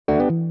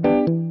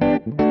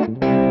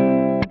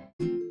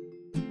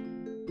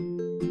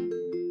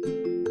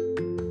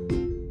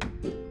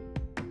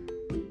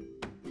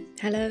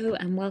Hello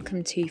and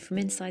welcome to From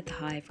Inside the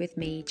Hive with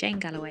me, Jane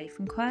Galloway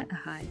from Quiet the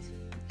Hive.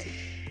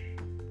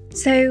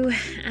 So,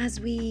 as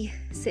we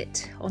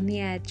sit on the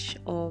edge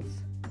of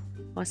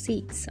our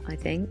seats, I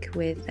think,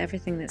 with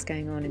everything that's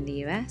going on in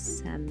the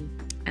US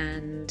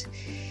and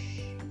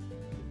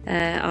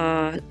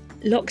our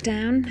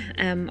lockdown,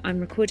 I'm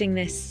recording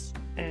this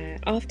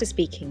after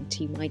speaking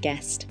to my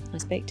guest. I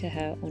spoke to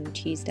her on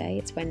Tuesday.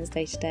 It's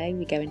Wednesday today.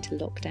 We go into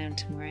lockdown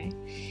tomorrow.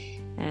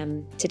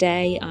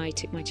 Today, I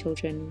took my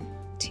children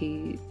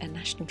to a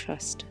National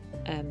Trust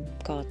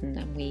garden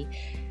and we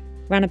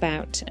ran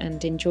about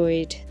and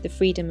enjoyed the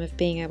freedom of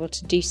being able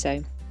to do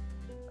so.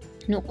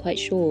 Not quite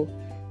sure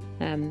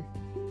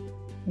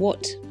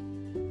what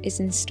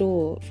is in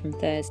store from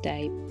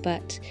Thursday,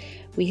 but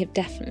we have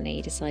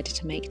definitely decided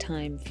to make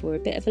time for a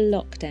bit of a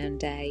lockdown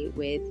day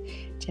with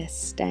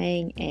just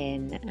staying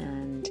in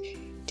and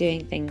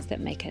doing things that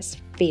make us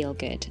feel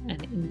good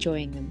and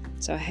enjoying them.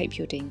 So I hope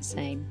you're doing the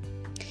same.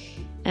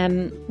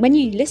 When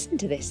you listen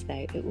to this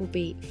though, it will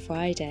be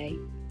Friday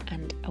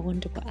and I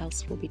wonder what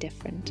else will be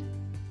different.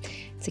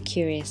 It's a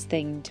curious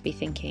thing to be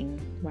thinking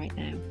right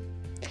now.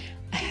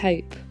 I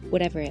hope,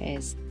 whatever it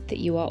is, that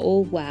you are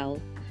all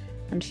well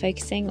and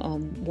focusing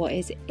on what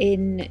is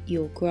in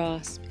your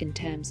grasp in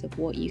terms of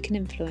what you can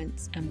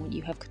influence and what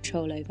you have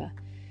control over,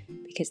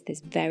 because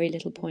there's very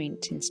little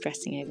point in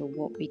stressing over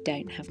what we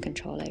don't have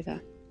control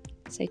over.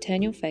 So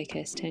turn your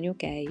focus, turn your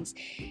gaze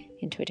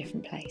into a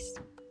different place.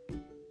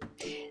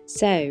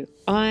 So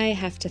I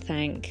have to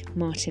thank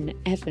Martin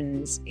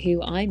Evans,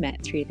 who I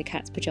met through the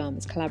Cat's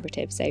Pyjamas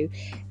Collaborative. So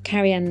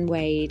Carrie-Anne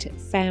Wade,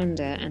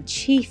 founder and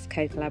chief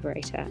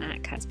co-collaborator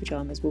at Cat's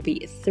Pyjamas, will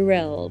be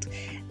thrilled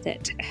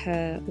that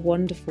her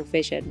wonderful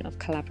vision of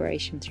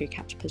collaboration through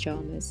Cat's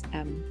Pyjamas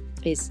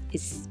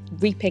is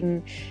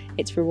reaping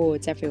its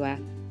rewards everywhere.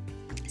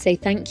 So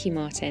thank you,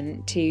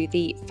 Martin, to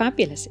the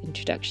fabulous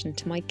introduction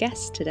to my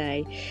guest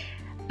today.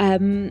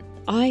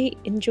 I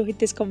enjoyed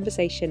this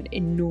conversation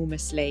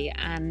enormously,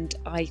 and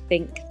I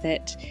think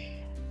that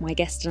my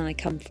guest and I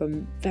come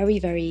from very,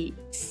 very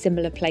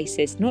similar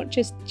places, not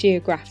just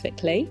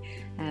geographically,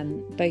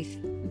 both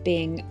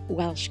being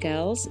Welsh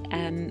girls,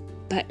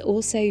 but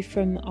also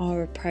from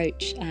our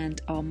approach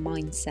and our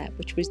mindset,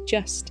 which was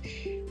just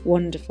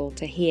wonderful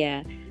to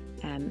hear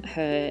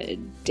her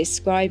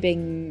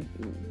describing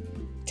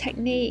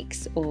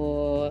techniques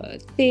or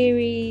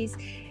theories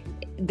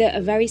that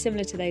are very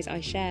similar to those I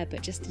share,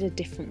 but just in a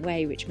different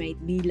way, which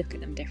made me look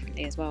at them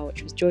differently as well,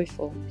 which was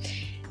joyful.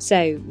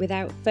 So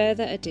without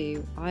further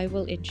ado, I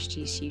will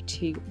introduce you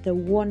to the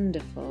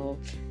wonderful,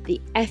 the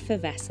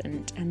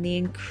effervescent and the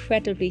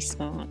incredibly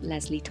smart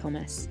Leslie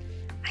Thomas.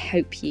 I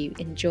hope you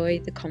enjoy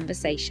the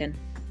conversation.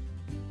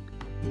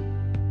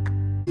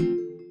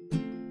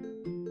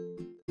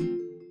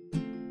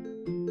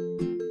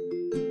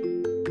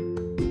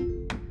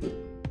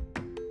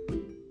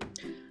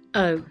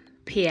 Oh,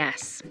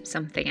 P.S.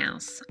 something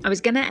else. I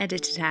was going to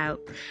edit it out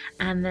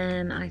and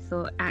then I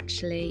thought,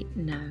 actually,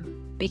 no,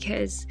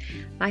 because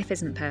life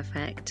isn't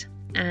perfect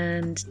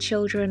and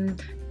children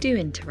do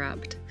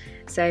interrupt.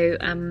 So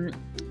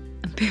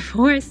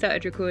before I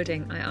started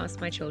recording, I asked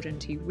my children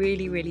to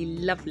really, really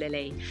love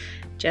Lily.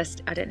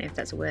 I don't know if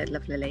that's a word,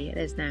 love Lily, it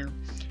is now.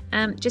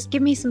 Just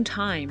give me some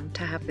time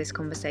to have this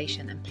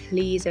conversation and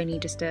please only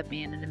disturb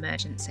me in an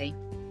emergency.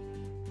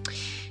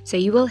 So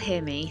you will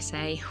hear me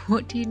say,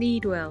 "What do you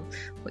need, Will?"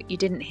 What you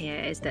didn't hear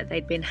is that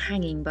they'd been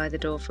hanging by the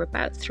door for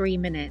about 3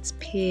 minutes,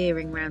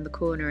 peering round the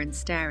corner and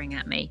staring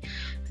at me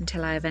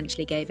until I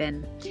eventually gave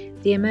in.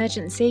 The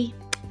emergency?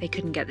 They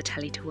couldn't get the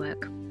telly to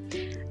work.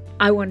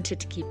 I wanted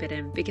to keep it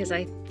in because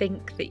I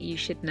think that you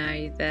should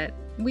know that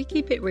we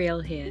keep it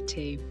real here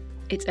too.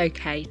 It's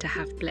okay to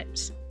have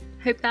blips.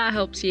 Hope that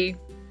helps you.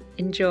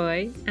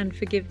 Enjoy and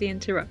forgive the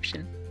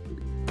interruption.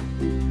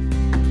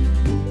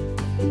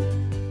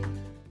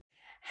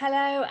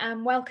 Hello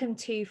and welcome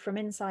to From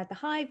Inside the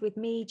Hive with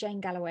me,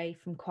 Jane Galloway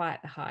from Quiet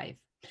the Hive.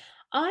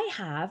 I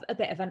have a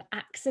bit of an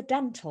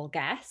accidental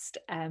guest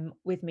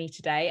with me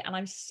today, and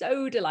I'm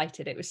so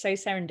delighted. It was so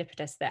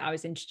serendipitous that I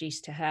was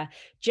introduced to her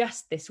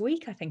just this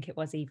week, I think it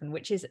was even,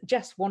 which is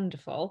just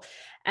wonderful.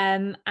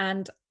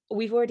 And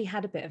we've already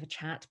had a bit of a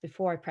chat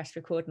before I pressed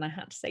record, and I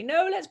had to say,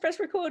 no, let's press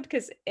record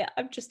because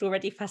I'm just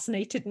already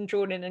fascinated and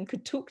drawn in and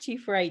could talk to you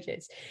for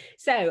ages.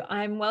 So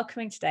I'm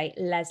welcoming today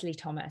Leslie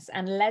Thomas,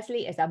 and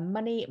Leslie is a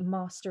money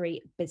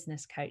mastery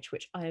business coach,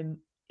 which I'm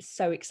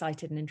so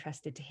excited and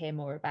interested to hear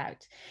more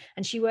about.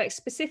 And she works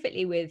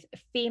specifically with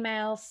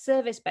female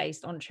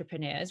service-based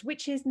entrepreneurs,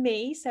 which is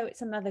me. So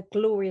it's another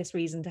glorious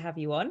reason to have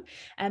you on,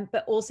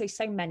 but also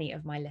so many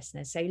of my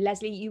listeners. So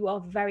Leslie, you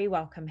are very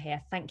welcome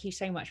here. Thank you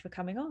so much for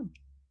coming on.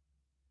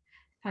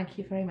 Thank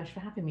you very much for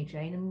having me,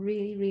 Jane. I'm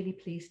really, really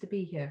pleased to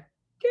be here.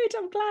 Good,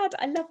 I'm glad.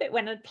 I love it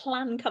when a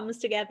plan comes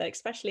together,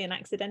 especially an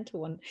accidental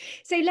one.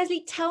 So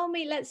Leslie, tell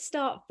me, let's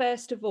start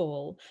first of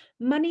all,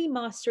 Money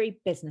Mastery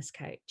Business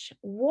Coach.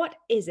 What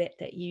is it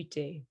that you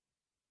do?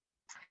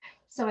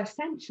 So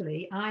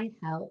essentially, I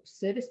help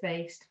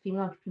service-based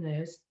female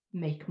entrepreneurs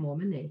make more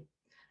money.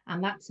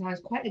 And that sounds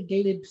quite a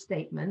glib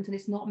statement, and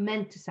it's not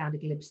meant to sound a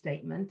glib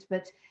statement,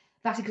 but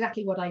that's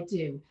exactly what I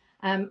do.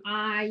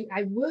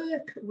 I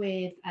work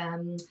with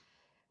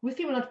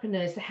female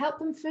entrepreneurs to help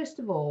them, first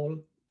of all,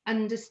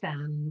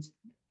 understand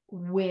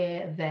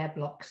where their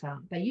blocks are.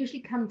 They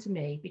usually come to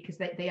me because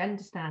they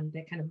understand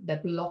they're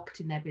blocked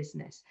in their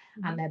business,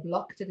 and they're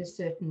blocked at a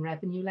certain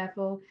revenue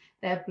level.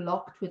 They're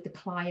blocked with the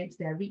clients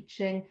they're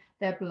reaching.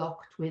 They're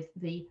blocked with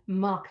the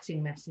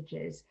marketing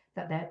messages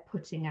that they're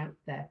putting out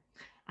there.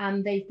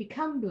 And they've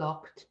become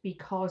blocked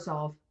because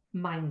of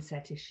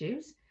mindset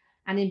issues,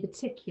 and in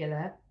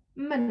particular,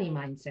 money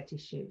mindset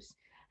issues.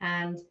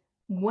 And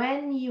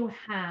when you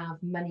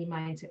have money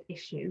mindset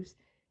issues,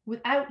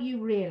 without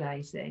you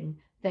realizing,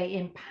 they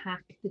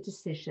impact the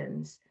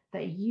decisions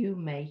that you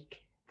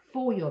make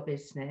for your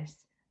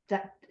business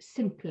that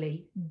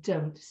simply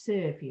don't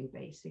serve you,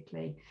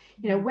 basically.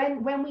 You know,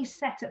 when we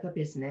set up a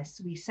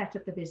business, we set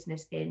up the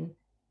business in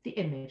the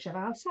image of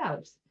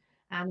ourselves.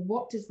 And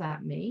what does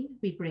that mean?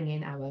 We bring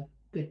in our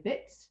good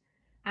bits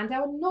and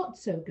our not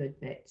so good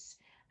bits.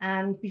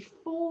 And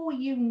before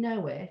you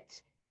know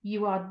it,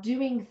 you are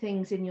doing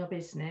things in your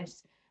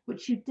business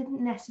which you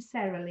didn't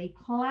necessarily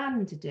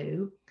plan to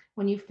do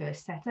when you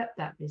first set up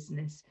that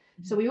business.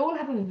 So we all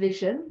have a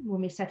vision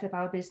when we set up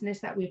our business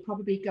that we're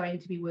probably going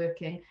to be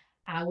working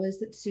hours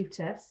that suit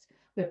us.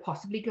 We're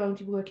possibly going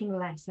to be working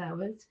less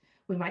hours.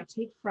 We might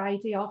take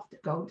Friday off to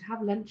go to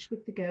have lunch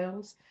with the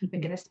girls. We're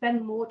going to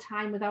spend more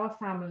time with our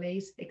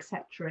families,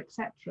 etc.,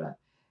 etc.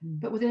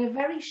 But within a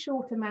very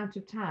short amount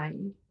of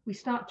time, we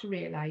start to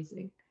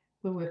realizing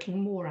we're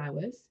working more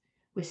hours.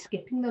 We're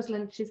skipping those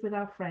lunches with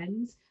our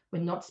friends. We're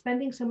not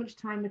spending so much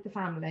time with the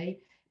family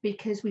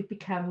because we've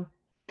become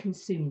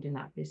consumed in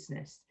that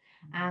business.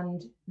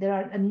 And there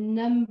are a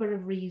number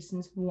of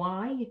reasons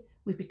why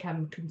we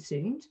become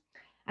consumed.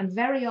 And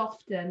very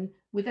often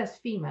with us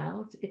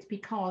females, it's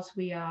because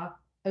we are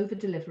over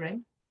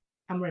delivering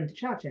and we're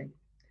undercharging.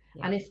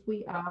 Yeah. And if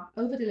we are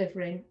over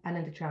delivering and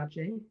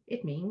undercharging,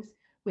 it means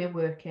we're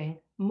working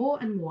more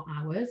and more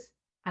hours,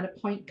 and a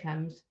point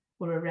comes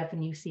where a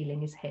revenue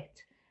ceiling is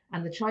hit.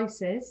 And the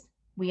choice is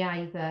we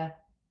either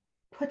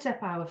put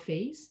up our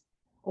fees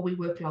or we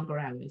work longer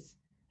hours.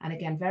 And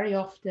again, very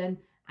often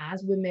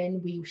as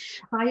women, we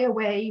shy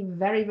away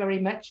very, very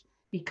much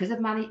because of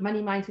money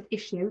mindset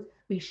issues.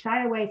 We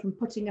shy away from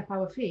putting up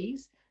our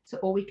fees. So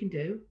all we can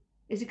do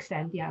is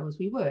extend the hours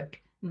we work.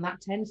 And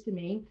that tends to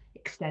mean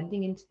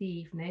extending into the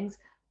evenings,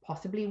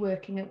 possibly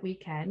working at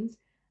weekends.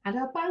 And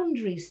our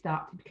boundaries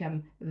start to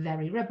become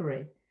very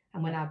rubbery.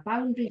 And when our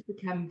boundaries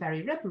become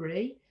very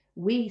rubbery,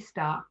 we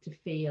start to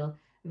feel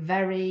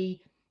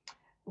very,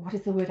 what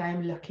is the word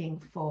I'm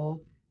looking for?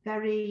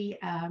 Very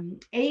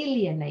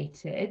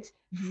alienated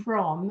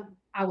from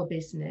our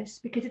business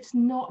because it's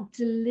not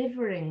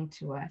delivering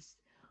to us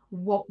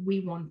what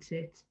we want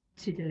it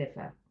to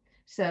deliver.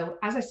 So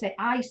as I say,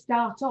 I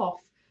start off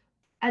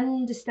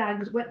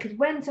understand, because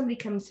when somebody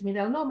comes to me,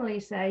 they'll normally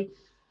say,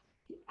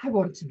 I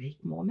want to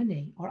make more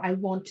money, or I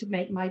want to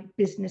make my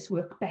business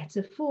work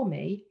better for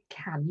me.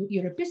 Can you,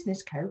 you're a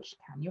business coach,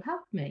 can you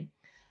help me?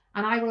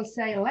 And I will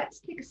say, let's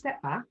take a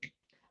step back.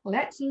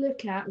 Let's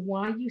look at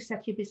why you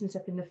set your business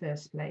up in the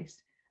first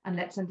place, and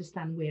let's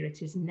understand where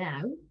it is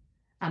now,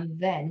 and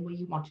then where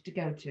you want it to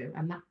go to.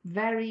 And that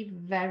very,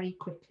 very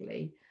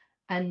quickly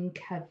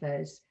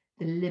uncovers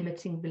the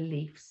limiting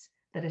beliefs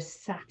that are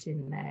sat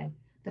in there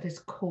that has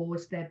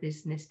caused their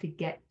business to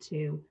get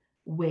to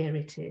where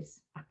it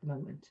is at the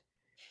moment.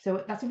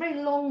 So that's a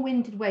very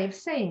long-winded way of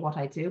saying what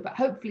I do, but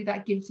hopefully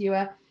that gives you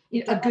a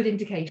good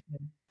indication.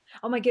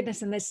 Oh my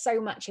goodness, and there's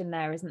so much in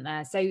there, isn't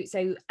there?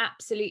 So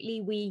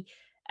absolutely, we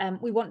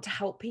want to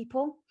help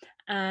people,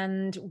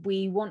 and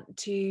we want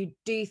to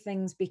do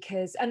things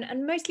because,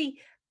 and mostly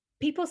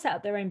people set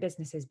up their own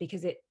businesses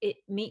because it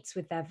meets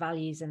with their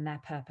values and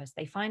their purpose.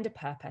 They find a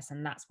purpose,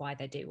 and that's why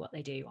they do what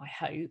they do. I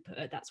hope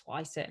that's why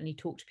I certainly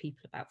talk to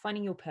people about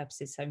finding your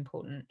purpose is so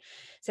important.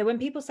 So when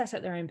people set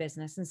up their own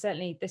business, and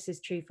certainly this is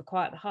true for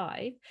Quiet the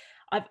Hive,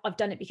 I've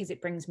done it because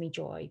it brings me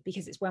joy,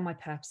 because it's where my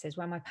purpose is,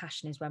 where my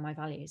passion is, where my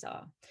values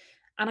are.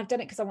 And I've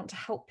done it because I want to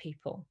help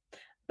people.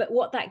 But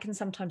what that can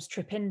sometimes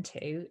trip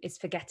into is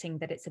forgetting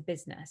that it's a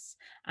business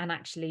and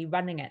actually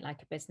running it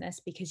like a business,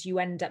 because you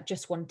end up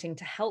just wanting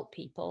to help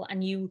people.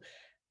 And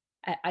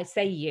I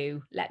say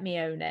let me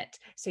own it.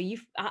 So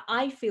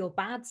I feel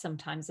bad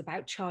sometimes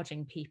about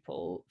charging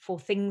people for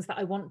things that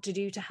I want to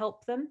do to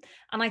help them.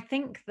 And I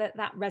think that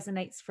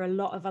resonates for a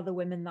lot of other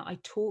women that I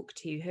talk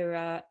to who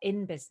are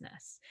in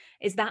business.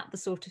 Is that the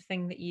sort of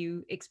thing that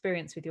you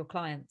experience with your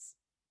clients?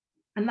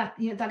 And that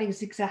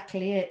is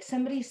exactly it.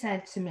 Somebody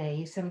said to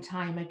me some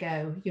time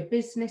ago, your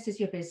business is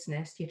your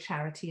business, your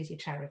charity is your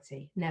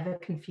charity. Never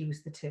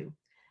confuse the two.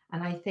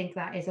 And I think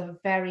that is a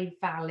very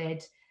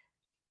valid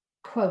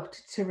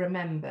quote to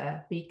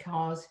remember,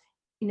 because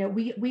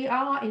we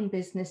are in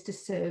business to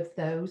serve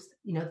those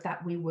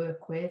that we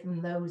work with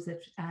and those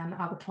that are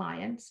our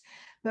clients,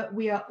 but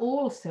we are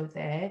also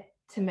there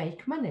to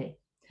make money.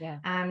 Yeah.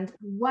 And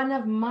one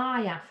of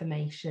my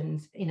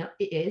affirmations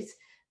is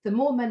the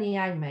more money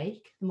I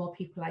make, the more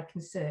people I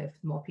can serve.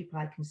 The more people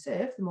I can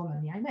serve, the more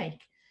money I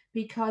make.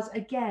 Because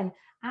again,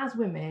 as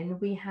women,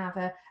 we have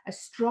a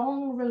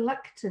strong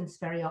reluctance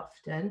very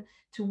often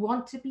to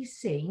want to be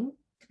seen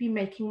to be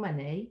making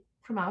money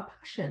from our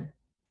passion.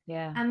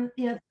 Yeah. And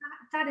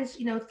that is,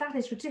 that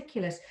is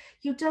ridiculous.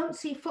 You don't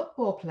see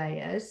football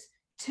players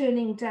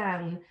turning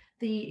down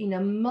the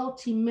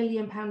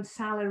multi-million pound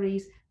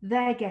salaries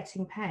they're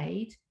getting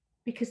paid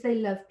because they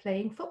love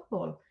playing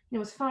football.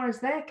 As far as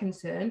they're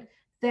concerned,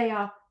 they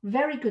are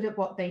very good at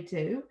what they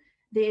do.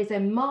 There is a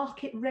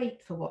market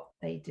rate for what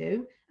they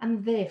do,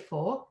 and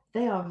therefore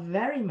they are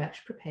very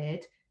much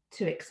prepared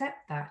to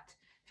accept that.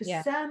 For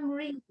Yeah. some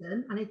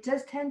reason, and it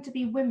does tend to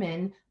be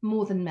women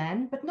more than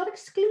men, but not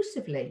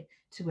exclusively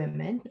to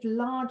women, but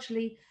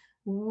largely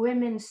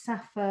women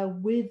suffer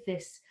with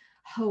this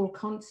whole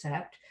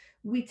concept.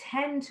 We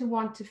tend to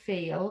want to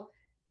feel,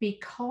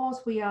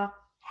 because we are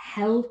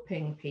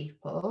helping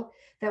people,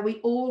 that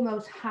we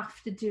almost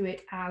have to do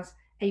it as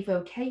a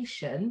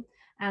vocation,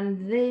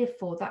 and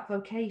therefore that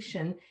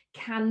vocation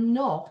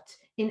cannot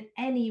in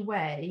any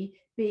way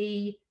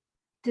be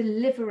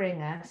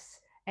delivering us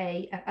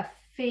a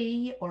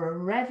fee or a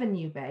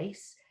revenue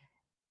base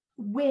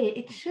where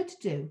it should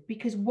do,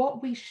 because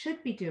what we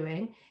should be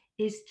doing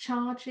is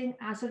charging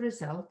as a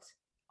result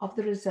of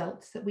the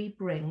results that we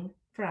bring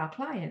for our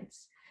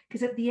clients.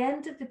 Because at the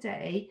end of the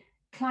day,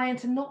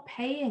 clients are not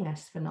paying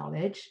us for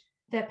knowledge,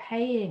 they're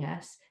paying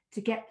us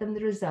to get them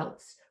the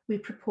results we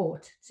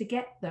purport to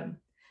get them.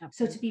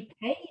 Absolutely. So to be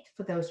paid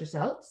for those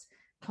results,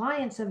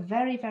 clients are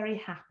very, very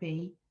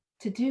happy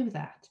to do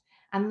that.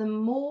 And the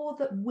more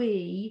that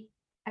we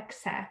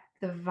accept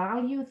the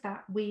value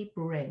that we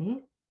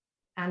bring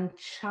and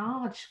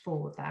charge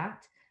for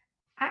that,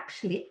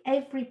 actually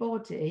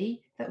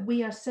everybody that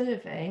we are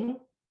serving,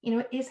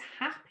 is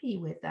happy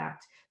with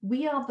that.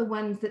 We are the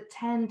ones that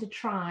tend to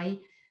try,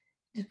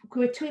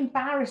 we're too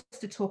embarrassed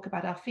to talk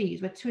about our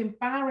fees, we're too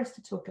embarrassed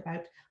to talk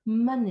about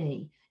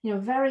money.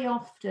 Very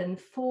often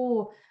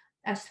for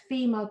us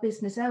female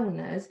business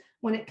owners,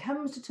 when it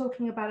comes to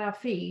talking about our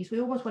fees,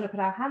 we almost want to put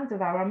our hand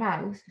over our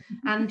mouth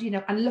and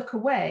and look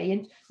away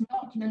and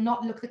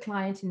not look the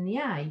client in the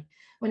eye,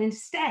 when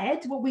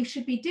instead what we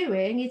should be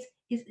doing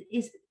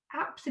is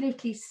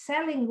absolutely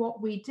selling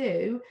what we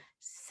do,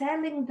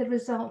 selling the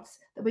results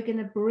that we're going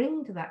to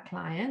bring to that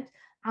client,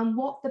 and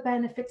what the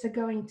benefits are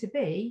going to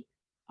be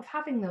of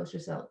having those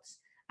results.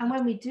 And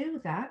when we do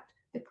that,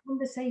 the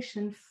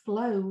conversation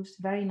flows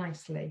very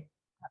nicely.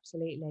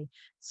 Absolutely.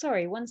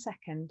 Sorry, 1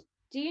 second.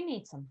 Do you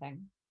need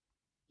something?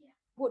 Yeah.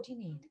 What do you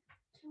need?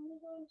 Can we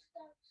go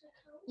instead to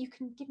help? You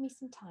can give me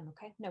some time,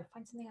 okay? No,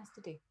 find something else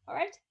to do. All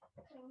right?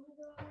 Can we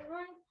go on the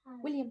right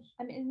hand? William,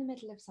 I'm in the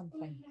middle of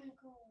something. Oh my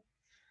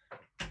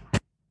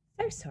God.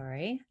 So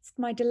sorry. It's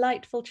my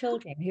delightful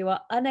children who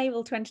are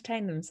unable to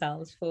entertain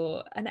themselves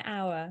for an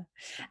hour.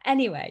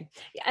 Anyway,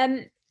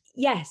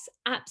 yes,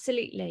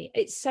 absolutely.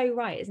 It's so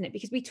right, isn't it?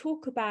 Because we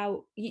talk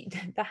about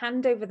the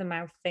hand over the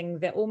mouth thing,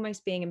 they're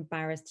almost being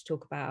embarrassed to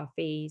talk about our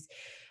fees.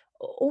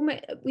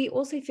 We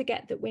also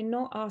forget that we're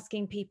not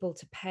asking people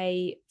to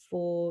pay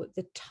for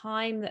the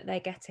time that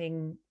they're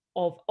getting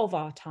of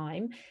our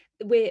time.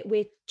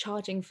 We're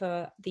charging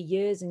for the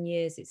years and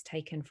years it's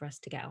taken for us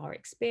to get our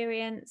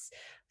experience,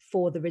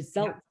 for the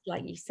results,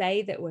 like you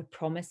say, that we're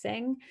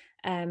promising,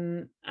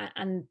 and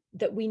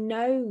that we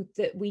know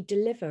that we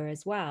deliver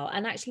as well.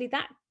 And actually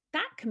that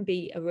can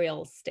be a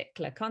real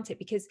stickler, can't it?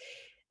 Because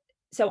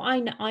so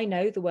I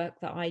know the work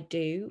that I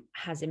do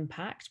has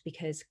impact,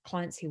 because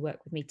clients who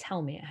work with me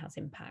tell me it has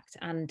impact,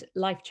 and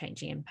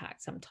life-changing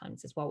impact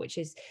sometimes as well, which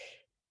is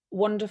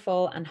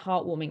wonderful and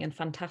heartwarming and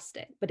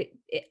fantastic. But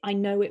I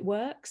know it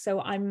works, so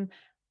I'm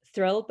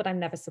thrilled, but I'm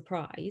never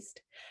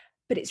surprised.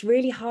 But it's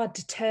really hard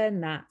to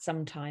turn that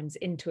sometimes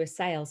into a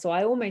sale. So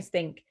I almost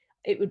think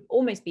it would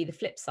almost be the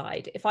flip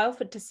side. If I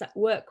offered to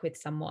work with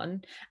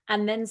someone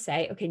and then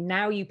say, okay,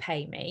 now you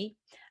pay me,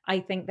 I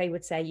think they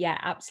would say, yeah,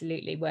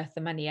 absolutely, worth the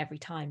money every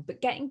time.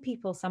 But getting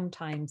people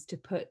sometimes to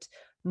put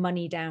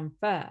money down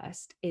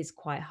first is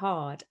quite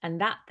hard. And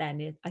that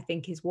then, I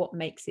think, is what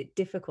makes it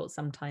difficult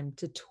sometimes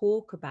to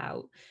talk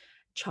about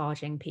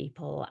charging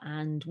people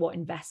and what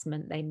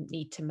investment they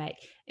need to make.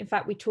 In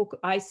fact,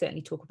 I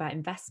certainly talk about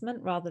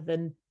investment rather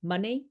than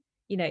money.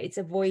 It's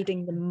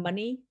avoiding the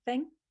money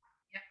thing.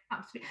 Yeah,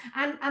 absolutely.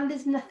 And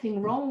there's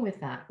nothing wrong with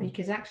that,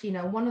 because actually,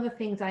 one of the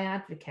things I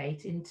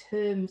advocate in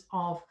terms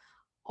of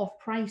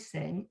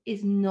pricing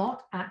is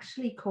not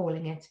actually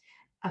calling it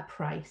a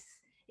price,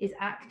 is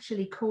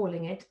actually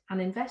calling it an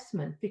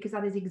investment, because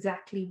that is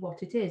exactly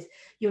what it is.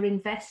 You're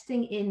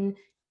investing in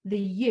the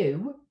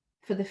you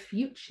for the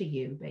future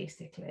you,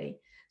 basically.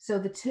 So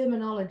the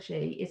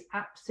terminology is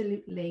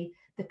absolutely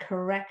the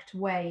correct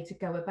way to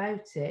go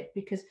about it,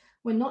 because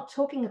we're not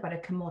talking about a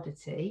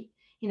commodity.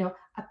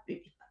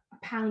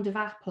 A pound of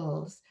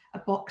apples, a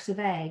box of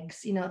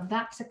eggs,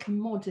 that's a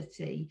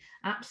commodity.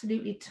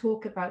 Absolutely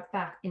talk about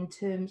that in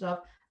terms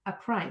of a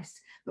price.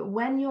 But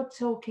when you're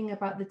talking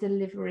about the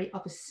delivery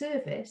of a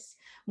service,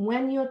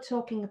 when you're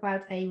talking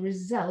about a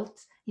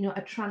result,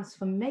 a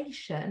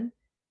transformation,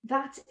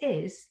 that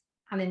is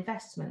an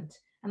investment.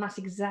 And that's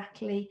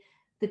exactly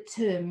the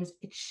terms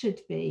it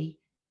should be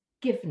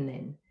given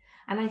in.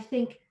 And I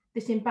think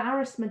this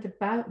embarrassment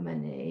about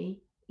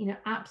money,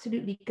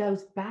 absolutely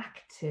goes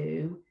back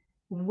to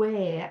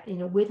where,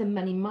 where the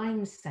money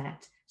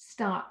mindset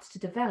starts to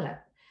develop.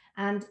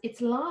 And it's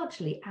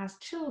largely as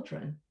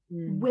children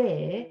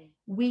where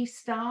we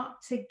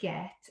start to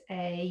get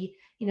a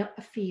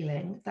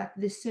feeling that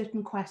there's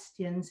certain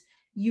questions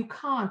you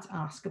can't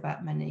ask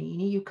about money.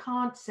 You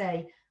can't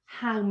say,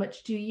 how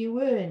much do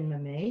you earn,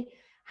 mummy?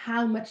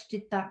 How much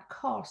did that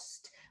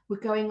cost? We're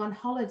going on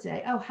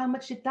holiday. Oh, how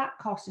much did that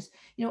cost us?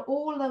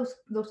 All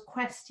those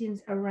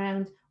questions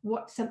around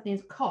what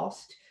something's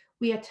cost,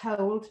 we are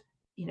told,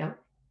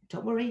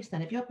 don't worry, it's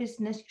none of your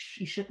business.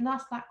 You shouldn't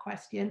ask that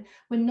question.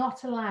 We're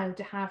not allowed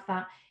to have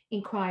that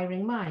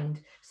inquiring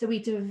mind. So we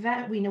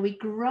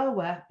grow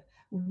up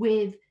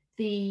with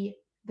the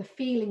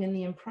feeling and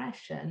the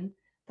impression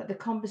that the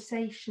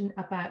conversation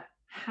about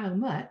how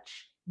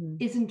much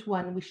isn't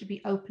one we should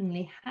be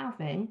openly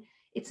having.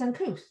 It's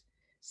uncouth.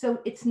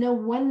 So it's no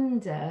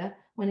wonder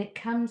when it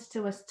comes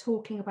to us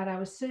talking about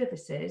our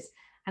services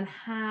and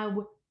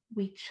how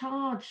we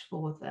charge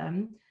for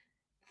them,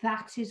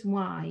 that is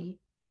why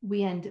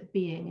we end up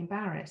being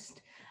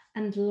embarrassed.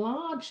 And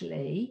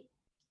largely,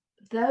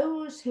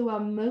 those who are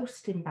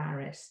most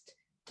embarrassed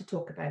to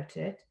talk about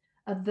it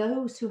are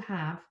those who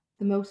have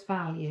the most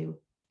value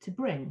to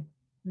bring.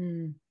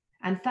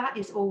 And that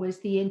is always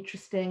the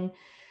interesting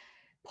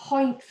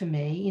point for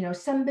me.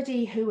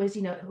 Somebody who is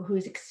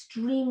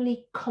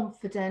extremely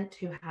confident,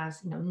 who has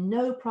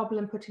no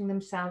problem putting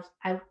themselves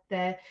out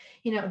there,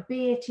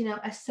 be it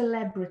a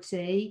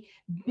celebrity,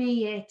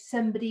 be it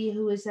somebody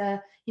who is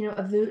a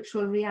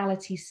virtual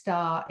reality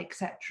star,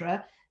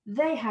 etc.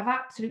 They have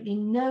absolutely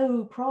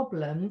no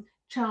problem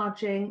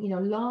charging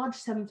large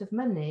sums of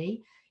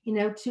money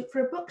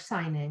for a book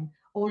signing,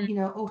 or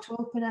or to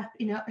open up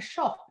a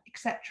shop,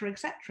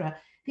 etc.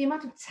 The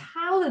amount of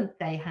talent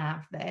they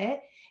have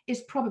there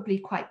is probably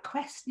quite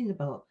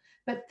questionable,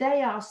 but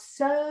they are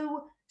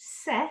so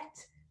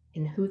set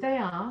in who they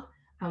are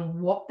and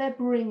what they're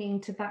bringing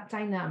to that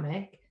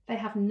dynamic, they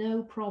have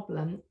no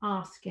problem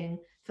asking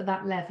for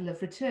that level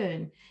of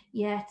return.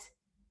 Yet,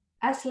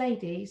 us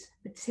ladies,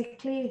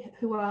 particularly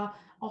who are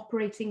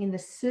operating in the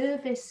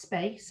service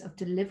space of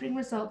delivering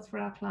results for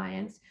our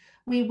clients,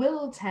 we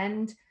will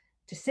tend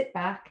to sit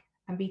back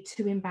and be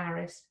too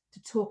embarrassed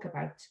to talk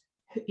about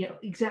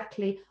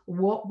exactly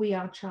what we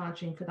are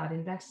charging for that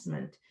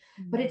investment.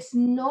 But it's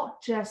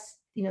not just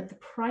the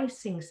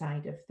pricing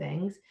side of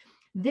things.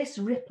 This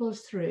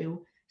ripples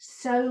through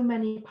so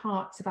many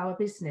parts of our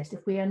business.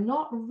 If we are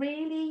not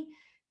really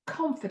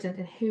confident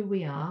in who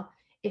we are,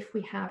 if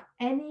we have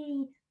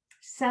any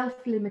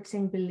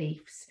self-limiting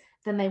beliefs,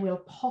 then they will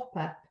pop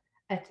up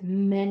at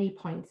many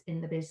points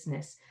in the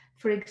business.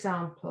 For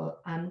example,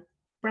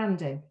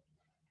 branding.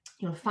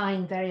 You'll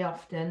find very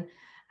often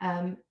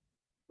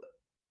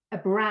a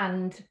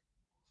brand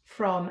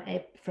from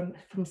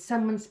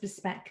someone's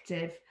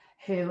perspective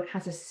who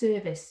has a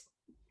service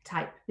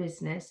type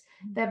business,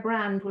 their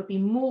brand will be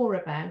more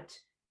about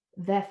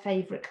their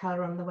favorite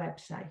color on the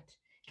website.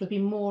 It'll be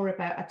more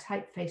about a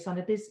typeface on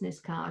a business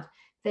card.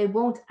 They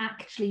won't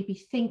actually be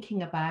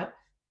thinking about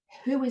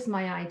who is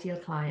my ideal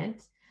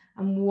client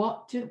and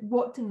what do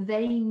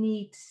they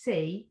need to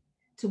see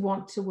to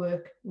want to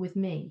work with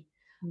me.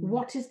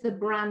 What is the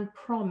brand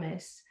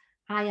promise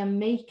I am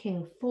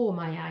making for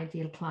my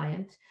ideal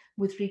client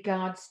with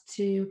regards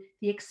to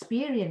the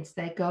experience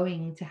they're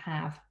going to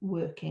have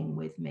working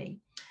with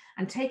me?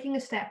 And taking a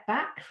step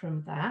back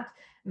from that,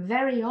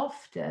 very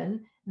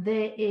often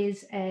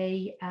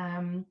we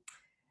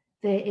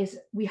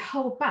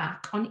hold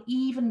back on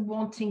even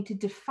wanting to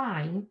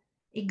define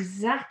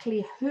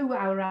exactly who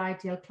our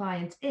ideal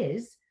client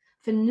is.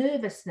 For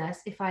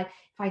nervousness, if I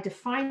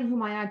define who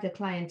my ideal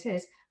client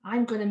is,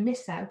 I'm going to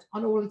miss out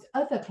on all these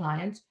other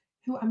clients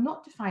who I'm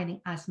not defining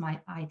as my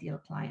ideal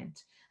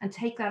client. And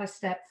take that a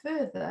step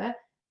further,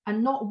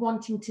 and not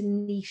wanting to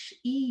niche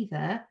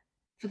either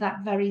for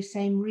that very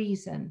same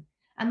reason.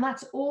 And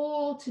that's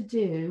all to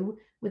do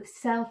with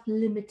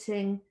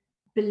self-limiting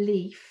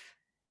belief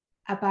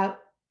about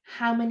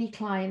how many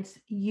clients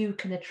you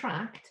can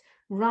attract,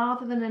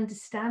 rather than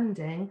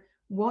understanding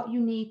what you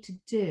need to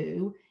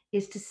do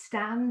is to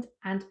stand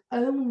and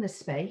own the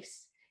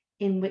space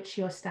in which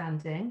you're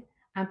standing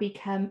and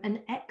become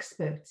an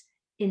expert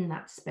in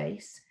that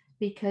space,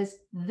 because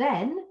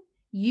then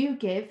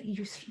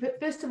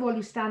first of all,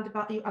 you stand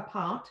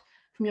apart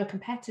from your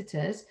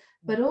competitors,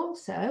 but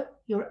also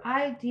your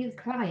ideal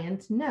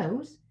client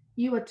knows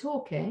you are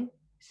talking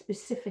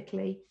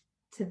specifically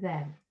to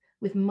them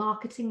with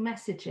marketing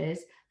messages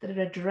that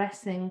are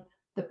addressing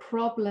the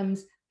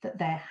problems that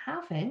they're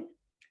having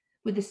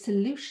with the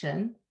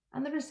solution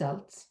and the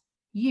results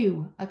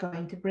you are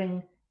going to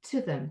bring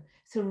to them.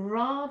 So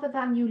rather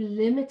than you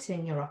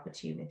limiting your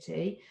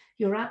opportunity,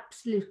 you're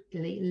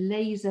absolutely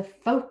laser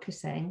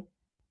focusing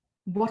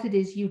what it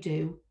is you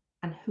do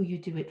and who you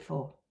do it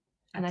for.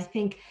 And I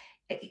think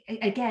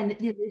again,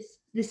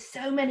 there's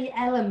so many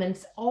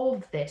elements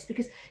of this,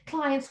 because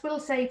clients will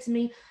say to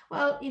me,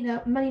 well,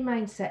 money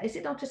mindset, is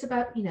it not just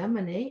about,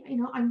 money?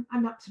 I'm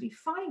absolutely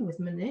fine with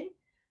money.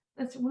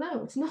 That's, well,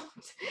 no, it's not.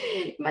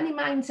 Money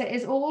mindset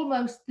is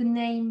almost the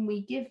name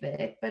we give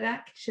it, but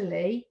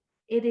actually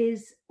it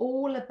is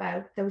all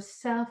about those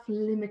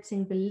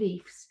self-limiting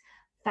beliefs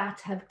that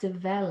have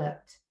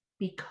developed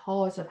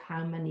because of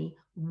how money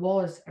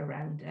was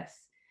around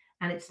us.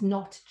 And it's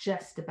not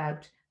just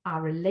about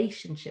our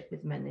relationship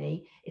with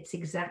money, it's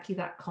exactly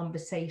that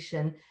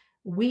conversation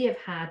we have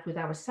had with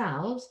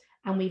ourselves,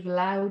 and we've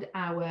allowed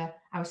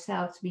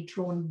ourselves to be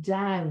drawn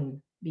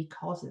down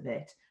because of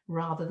it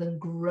rather than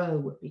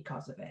grow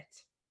because of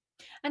it.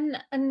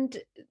 And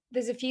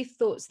there's a few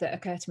thoughts that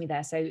occur to me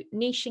there. So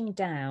niching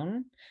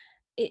down,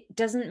 it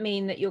doesn't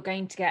mean that you're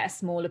going to get a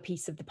smaller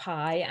piece of the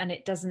pie, and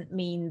it doesn't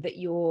mean that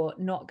you're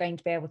not going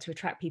to be able to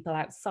attract people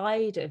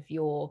outside of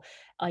your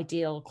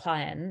ideal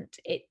client.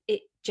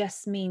 It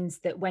just means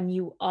that when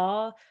you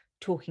are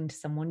talking to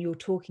someone, you're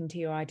talking to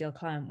your ideal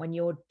client. When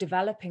you're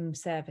developing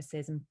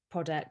services and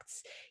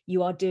products,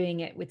 you are doing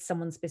it with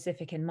someone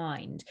specific in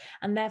mind,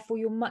 and therefore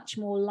you're much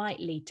more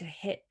likely to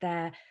hit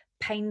their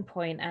pain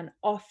point and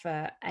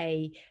offer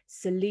a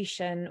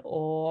solution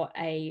or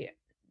a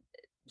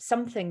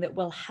something that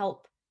will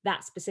help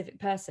that specific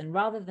person,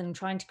 rather than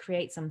trying to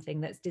create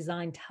something that's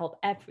designed to help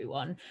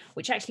everyone,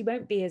 which actually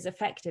won't be as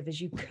effective as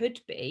you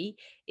could be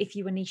if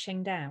you were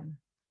niching down.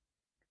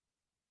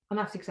 And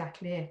that's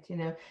exactly it.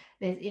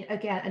 There's,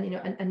 again,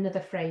 and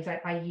another phrase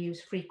I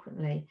use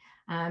frequently.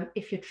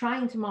 If you're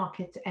trying to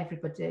market to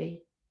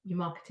everybody, you're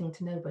marketing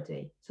to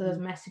nobody. So those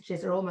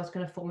messages are almost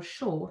going to fall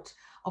short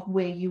of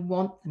where you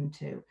want them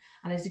to.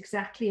 And it's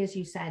exactly as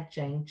you said,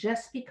 Jane,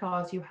 just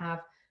because you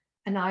have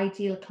an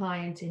ideal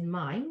client in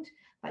mind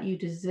that you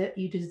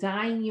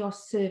design your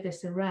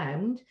service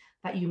around,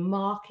 that you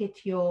market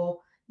your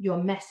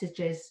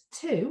messages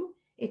to,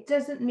 it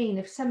doesn't mean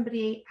if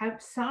somebody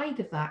outside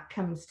of that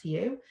comes to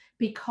you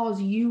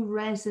because you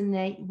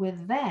resonate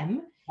with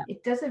them, Yeah.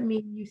 it doesn't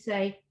mean you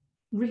say,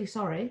 really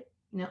sorry,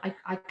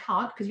 I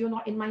can't because you're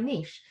not in my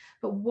niche.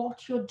 But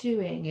what you're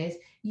doing is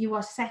you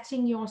are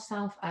setting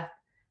yourself up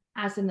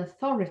as an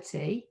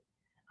authority,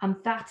 and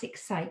that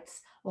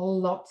excites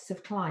lots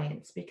of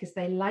clients because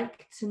they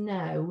like to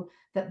know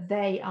that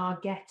they are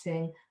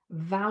getting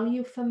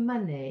value for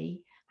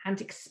money and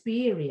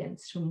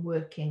experience from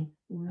working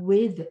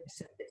with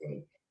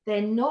somebody.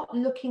 They're not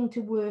looking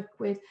to work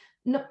with,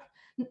 no,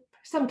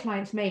 some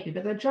clients maybe,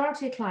 but the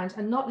majority of clients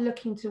are not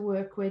looking to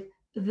work with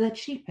the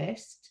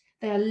cheapest.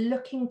 They are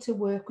looking to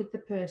work with the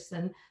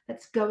person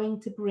that's going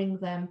to bring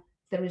them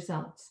the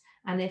results.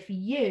 And if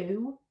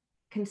you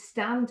can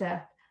stand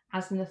up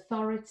as an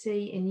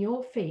authority in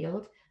your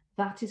field,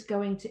 that is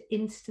going to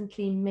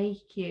instantly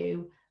make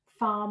you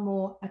far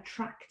more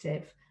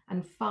attractive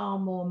and far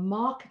more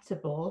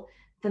marketable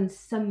than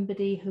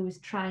somebody who is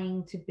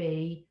trying to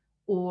be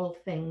all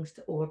things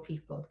to all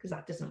people, because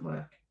that doesn't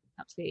work.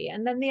 Absolutely.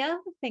 And then the other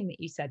thing that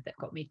you said that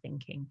got me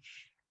thinking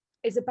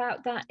is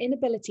about that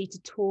inability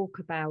to talk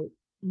about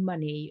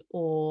money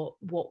or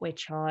what we're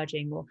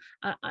charging. Or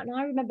and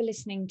I remember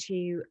listening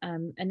to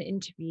an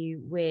interview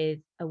with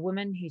a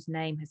woman whose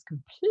name has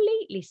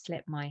completely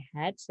slipped my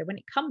head. So when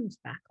it comes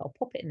back, I'll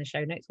pop it in the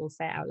show notes. We'll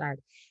say it out loud.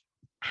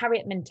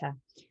 Harriet Minter.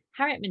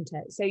 Harriet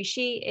Minter. So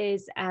she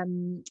is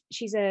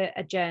she's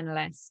a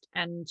journalist,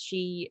 and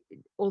she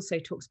also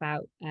talks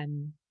about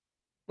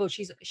well,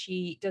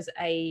 she does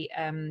a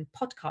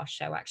podcast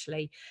show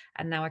actually,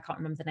 and now I can't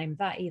remember the name of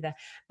that either.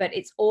 But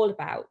it's all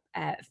about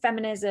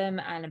feminism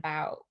and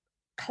about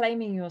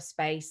claiming your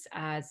space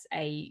as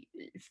a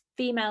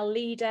female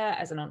leader,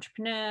 as an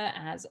entrepreneur,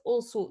 as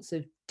all sorts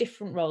of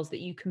different roles that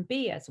you can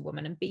be as a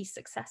woman and be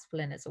successful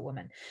in as a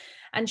woman.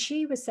 And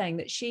she was saying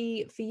that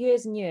she, for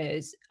years and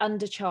years,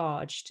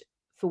 undercharged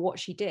for what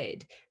she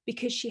did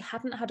because she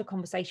hadn't had a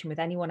conversation with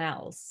anyone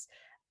else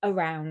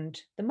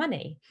around the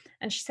money.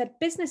 And she said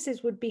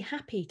businesses would be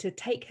happy to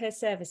take her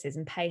services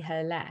and pay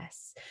her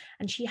less.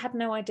 And she had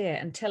no idea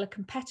until a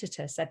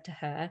competitor said to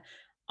her,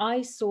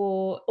 I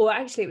saw, or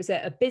actually it was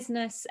a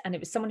business, and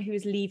it was someone who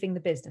was leaving the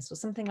business or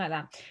something like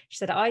that. She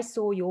said, I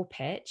saw your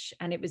pitch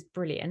and it was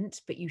brilliant,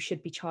 but you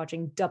should be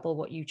charging double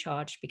what you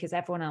charged because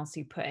everyone else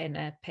who put in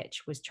a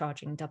pitch was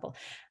charging double.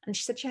 And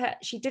she said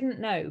she didn't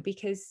know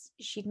because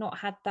she'd not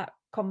had that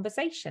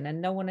conversation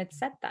and no one had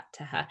said that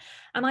to her.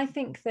 And I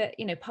think that,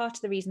 part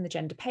of the reason the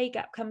gender pay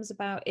gap comes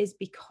about is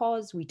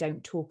because we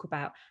don't talk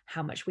about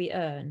how much we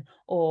earn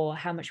or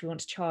how much we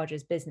want to charge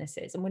as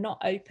businesses, and we're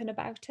not open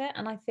about it.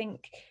 And I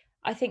think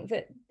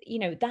that,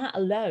 that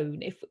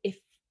alone,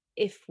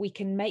 if we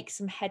can make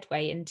some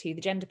headway into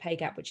the gender pay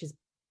gap, which has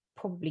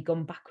probably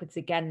gone backwards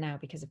again now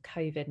because of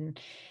COVID and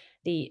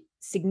the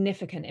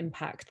significant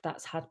impact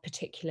that's had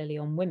particularly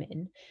on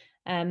women,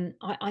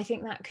 I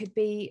think that could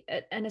be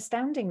an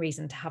astounding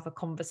reason to have a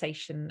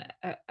conversation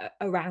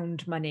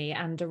around money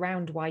and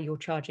around why you're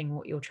charging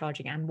what you're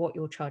charging and what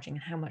you're charging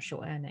and how much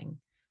you're earning.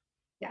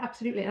 Yeah,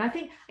 absolutely. And I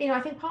think,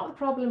 I think part of the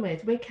problem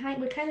is we're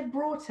kind of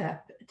brought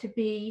up to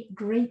be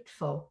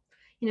grateful.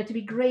 to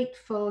be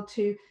grateful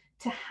to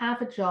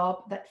have a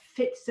job that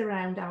fits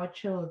around our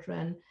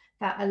children,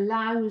 that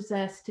allows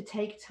us to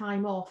take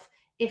time off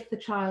if the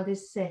child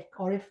is sick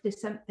or if there's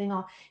something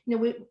on.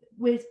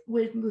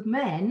 With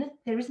men,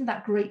 there isn't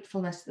that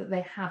gratefulness that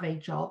they have a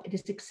job. It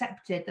is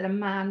accepted that a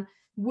man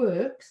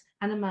works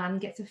and a man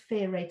gets a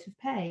fair rate of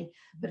pay.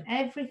 But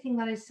everything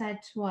that is said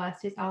to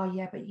us is, oh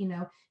yeah, but you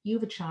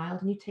have a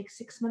child and you take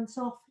 6 months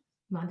off.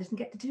 Man doesn't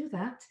get to do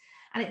that.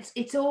 And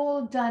it's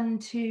all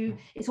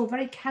it's all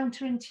very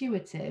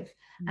counterintuitive.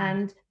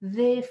 And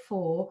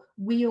therefore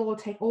we all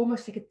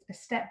almost take a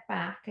step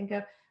back and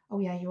go, oh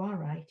yeah, you are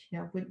right.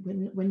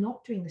 We're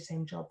not doing the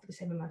same job for the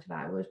same amount of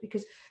hours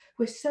because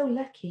we're so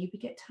lucky we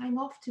get time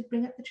off to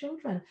bring up the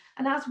children.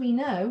 And as we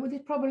know, there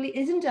probably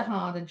isn't a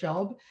harder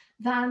job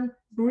than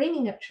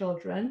bringing up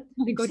children,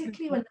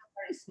 particularly when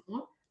they're very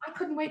small. I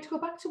couldn't wait to go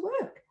back to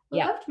work.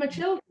 Loved my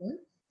children,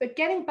 but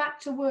getting back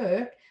to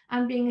work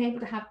and being able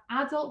to have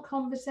adult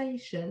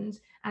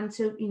conversations and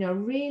to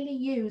really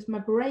use my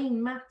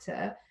brain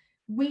matter,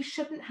 we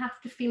shouldn't have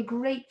to feel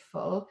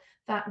grateful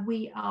that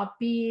we are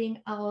being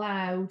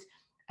allowed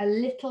a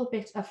little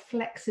bit of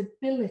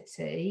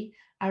flexibility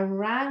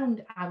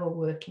around our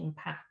working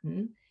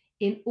pattern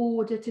in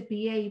order to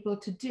be able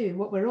to do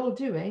what we're all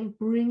doing,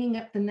 bringing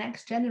up the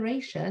next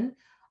generation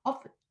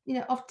of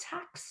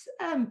tax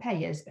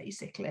payers,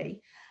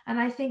 basically. And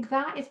I think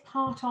that is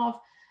part of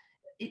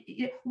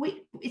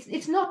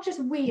it's not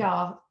just we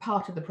are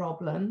part of the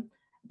problem,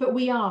 but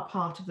we are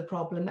part of the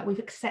problem that we've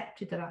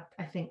accepted that,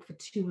 I think, for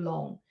too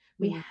long.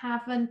 We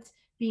haven't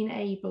been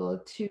able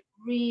to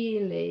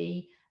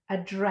really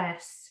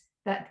address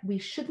that we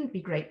shouldn't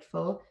be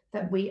grateful,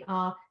 that we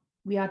are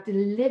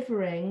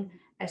delivering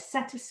a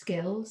set of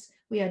skills,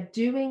 we are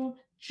doing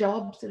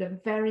jobs that are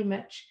very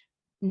much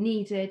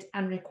needed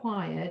and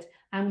required,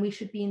 and we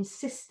should be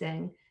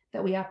insisting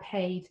that we are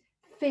paid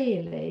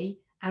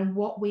fairly and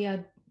what we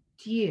are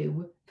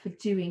due for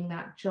doing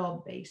that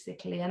job,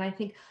 basically. And I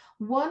think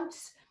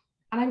once,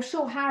 and I'm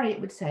sure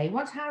Harriet would say,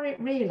 once Harriet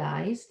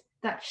realized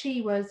that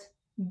she was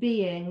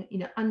being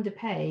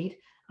underpaid,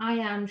 I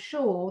am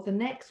sure the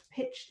next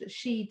pitch that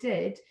she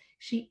did,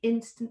 she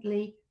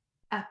instantly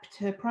upped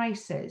her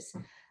prices.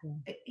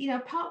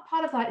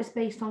 Part of that is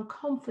based on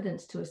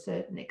confidence to a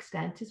certain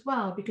extent as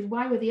well, because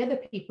why were the other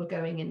people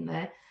going in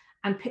there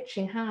and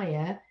pitching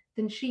higher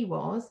than she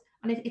was?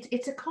 And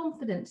it's a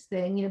confidence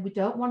thing. We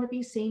don't want to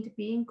be seen to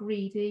being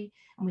greedy,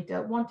 and we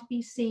don't want to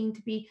be seen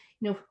to be,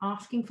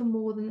 asking for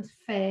more than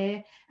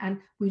fair. And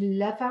we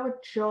love our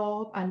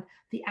job, and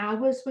the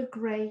hours were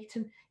great.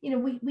 And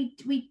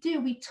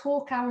we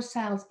talk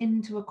ourselves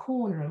into a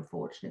corner,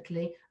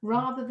 unfortunately,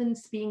 rather than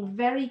being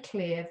very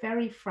clear,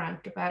 very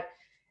frank about,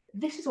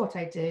 this is what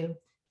I do,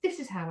 this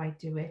is how I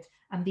do it,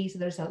 and these are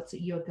the results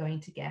that you're going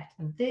to get.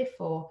 And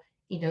therefore,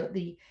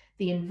 the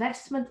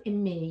investment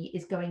in me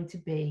is going to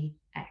be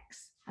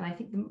X. And I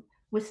think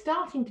we're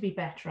starting to be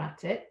better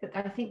at it, but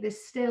I think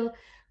there's still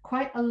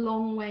quite a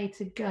long way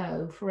to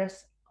go for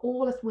us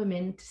all as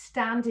women to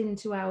stand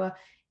into our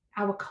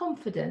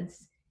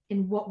confidence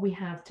in what we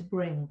have to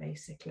bring,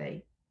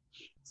 basically.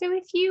 So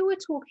if you were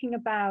talking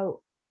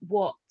about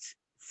what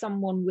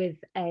someone with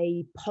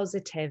a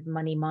positive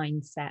money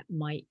mindset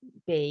might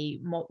be,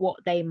 what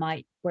they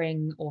might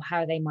bring or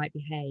how they might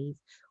behave,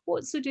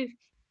 what sort of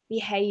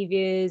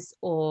behaviors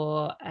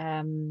or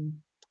how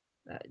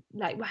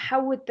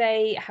would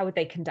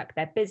they conduct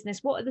their business?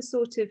 What are the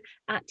sort of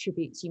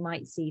attributes you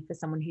might see for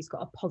someone who's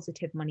got a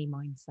positive money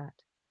mindset?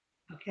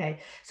 Okay,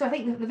 so I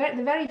think the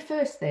very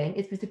first thing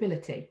is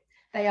visibility.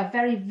 They are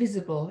very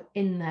visible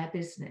in their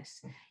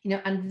business,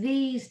 and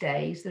these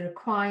days the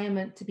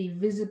requirement to be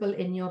visible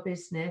in your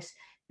business,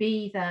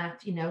 be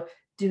that,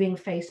 doing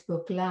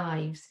Facebook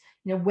Lives,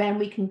 when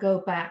we can go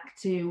back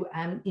to,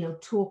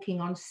 talking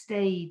on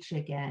stage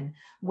again,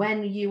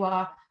 when you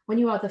are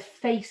the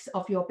face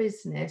of your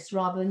business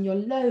rather than your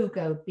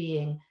logo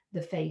being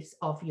the face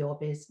of your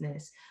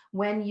business,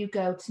 when you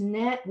go to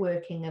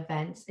networking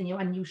events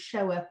and you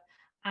show up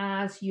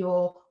as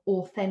your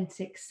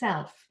authentic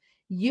self,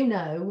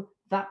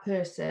 that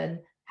person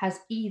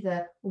has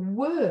either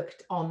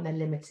worked on their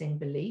limiting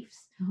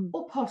beliefs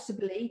or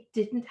possibly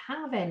didn't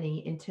have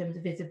any in terms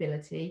of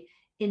visibility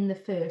in the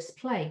first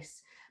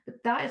place.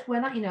 But that is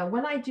when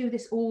I do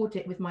this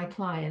audit with my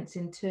clients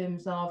in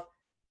terms of,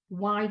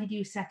 why did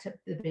you set up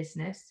the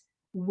business?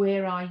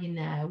 Where are you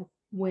now?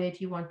 Where do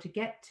you want to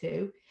get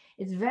to?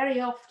 It's very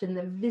often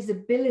the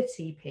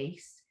visibility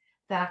piece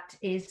that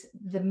is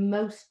the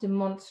most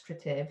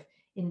demonstrative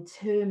in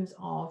terms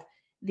of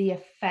the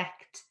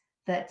effect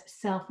that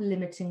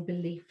self-limiting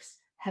beliefs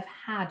have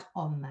had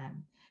on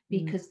them,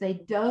 because they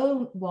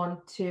don't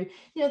want to,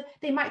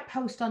 they might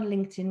post on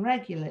LinkedIn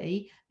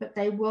regularly, but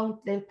they'll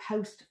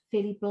post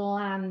fairly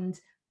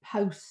bland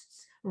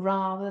posts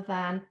rather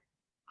than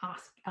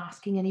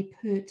asking any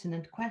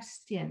pertinent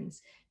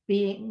questions,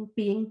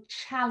 being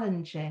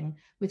challenging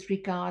with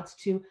regards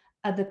to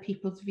other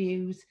people's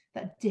views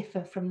that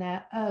differ from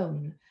their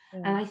own.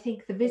 And I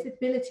think the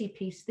visibility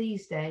piece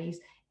these days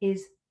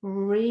is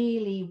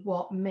really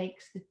what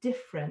makes the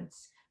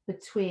difference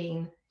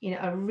between, you know,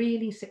 a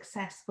really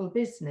successful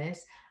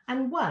business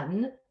and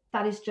one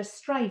that is just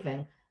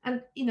striving.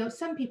 And, you know,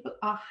 some people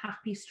are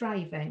happy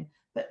striving,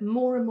 but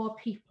more and more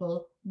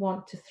people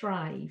want to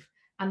thrive.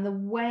 And the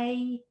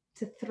way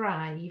to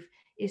thrive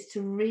is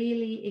to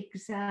really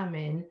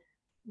examine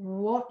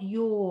what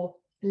your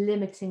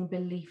limiting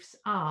beliefs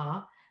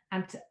are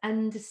and to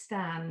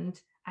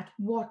understand at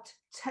what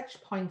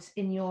touch points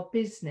in your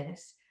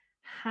business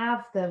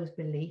have those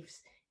beliefs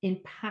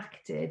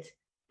impacted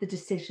the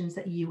decisions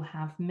that you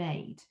have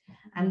made.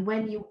 And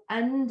when you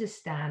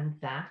understand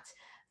that,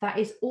 that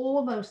is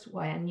almost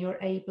when you're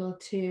able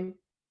to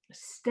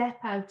step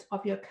out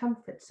of your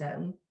comfort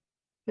zone,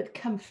 but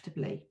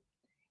comfortably.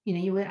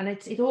 You know, and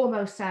it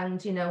almost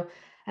sounds, you know,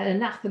 an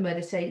anathema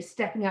to say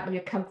stepping out of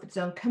your comfort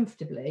zone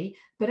comfortably,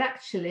 but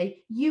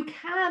actually you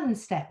can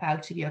step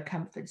out of your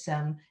comfort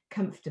zone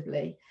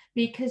comfortably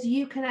because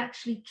you can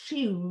actually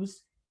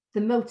choose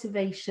the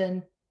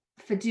motivation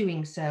for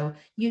doing so.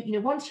 You know,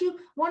 once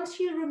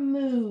you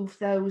remove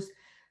those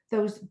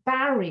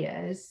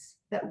barriers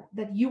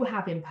that you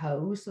have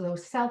imposed, so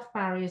those self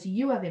barriers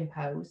you have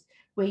imposed,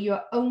 where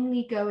you're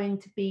only going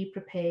to be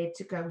prepared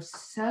to go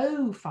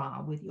so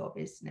far with your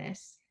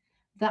business,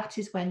 that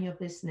is when your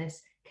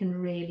business can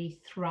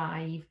really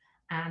thrive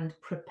and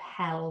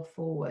propel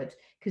forward,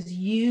 because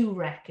you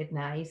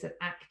recognize that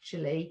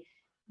actually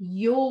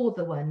you're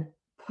the one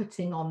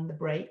putting on the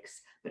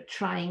brakes but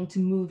trying to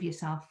move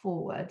yourself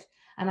forward.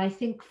 And I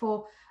think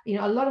for, you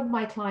know, a lot of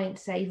my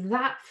clients say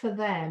that for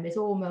them is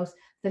almost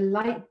the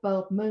light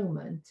bulb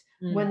moment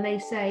when they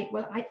say,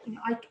 well,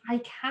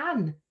 I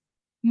can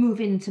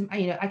move into,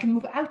 you know, I can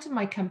move out of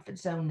my comfort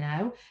zone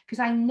now, because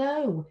I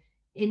know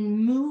in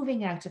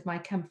moving out of my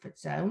comfort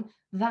zone,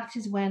 that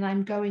is when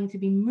I'm going to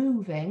be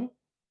moving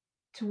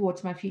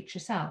towards my future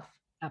self.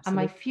 Absolutely. And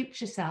my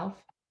future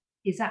self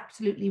is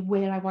absolutely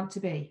where I want to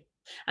be.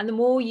 And the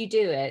more you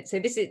do it, so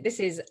this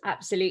is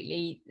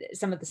absolutely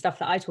some of the stuff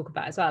that I talk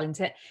about as well,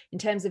 in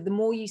terms of the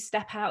more you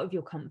step out of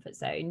your comfort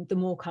zone, the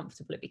more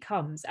comfortable it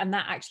becomes, and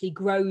that actually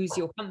grows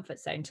your comfort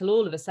zone till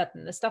all of a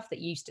sudden the stuff that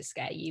used to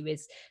scare you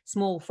is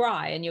small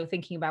fry, and you're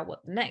thinking about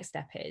what the next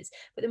step is.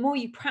 But the more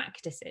you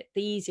practice it,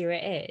 the easier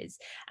it is.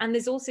 And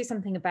there's also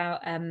something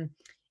about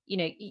you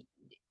know,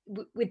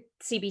 with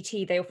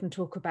CBT, they often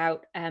talk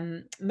about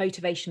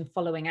motivation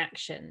following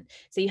action.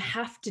 So you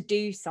have to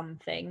do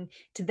something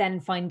to then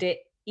find it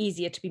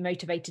easier to be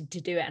motivated to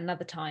do it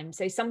another time.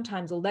 So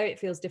sometimes, although it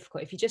feels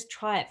difficult, if you just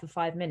try it for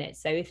 5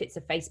 minutes, so if it's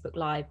a Facebook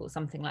Live or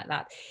something like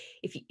that,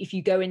 if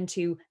you go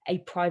into a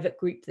private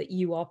group that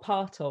you are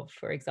part of,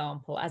 for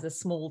example, as a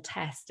small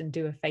test, and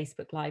do a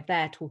Facebook Live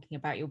there talking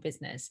about your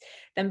business,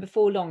 then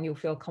before long you'll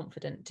feel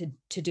confident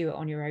to do it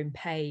on your own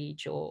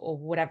page, or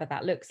whatever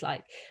that looks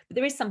like. But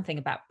there is something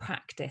about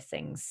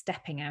practicing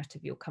stepping out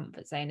of your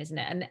comfort zone, isn't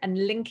it?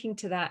 And linking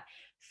to that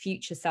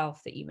future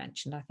self that you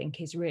mentioned, I think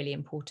is really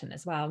important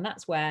as well. And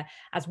that's where,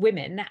 as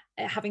women,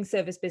 having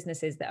service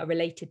businesses that are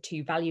related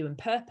to value and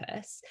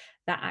purpose,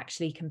 that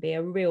actually can be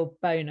a real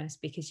bonus,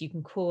 because you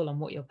can call on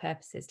what your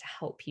purpose is to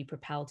help you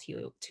propel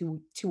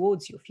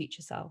towards your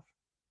future self.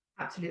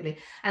 Absolutely.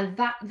 And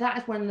that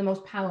is one of the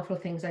most powerful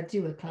things I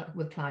do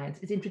with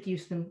clients, is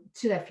introduce them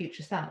to their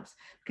future selves.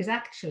 Because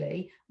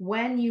actually,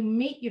 when you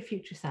meet your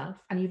future self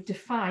and you've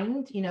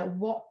defined, you know,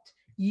 what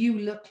you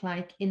look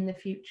like in the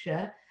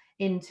future,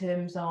 in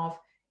terms of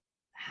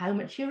how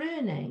much you're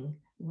earning,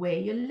 where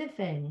you're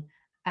living,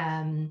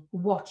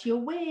 what you're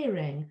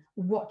wearing,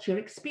 what you're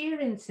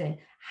experiencing,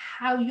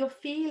 how you're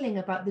feeling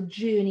about the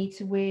journey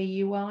to where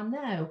you are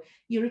now,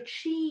 your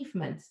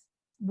achievements,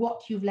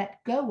 what you've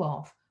let go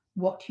of,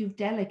 what you've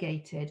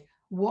delegated,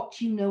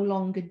 what you no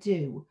longer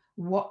do,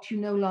 what you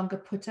no longer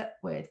put up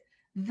with.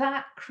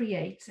 That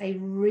creates a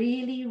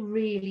really,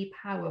 really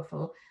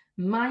powerful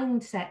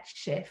mindset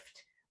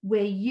shift,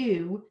 where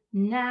you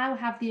now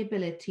have the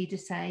ability to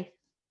say,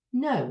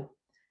 no,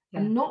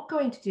 I'm not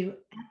going to do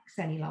X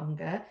any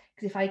longer,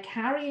 because if I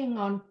carry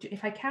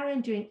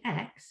on doing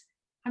X,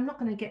 I'm not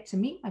going to get to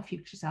meet my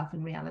future self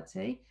in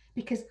reality,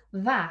 because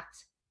that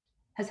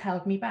has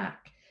held me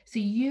back. So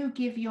you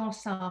give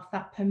yourself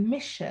that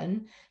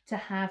permission to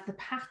have the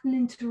pattern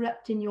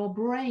interrupt in your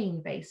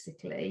brain,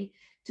 basically,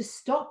 to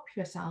stop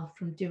yourself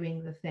from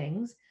doing the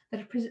things that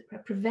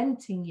are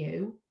preventing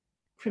you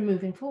from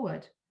moving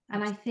forward.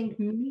 And I think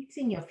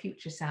meeting your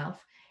future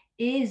self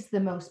is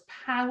the most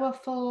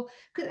powerful,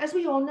 because as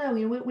we all know,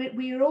 you know,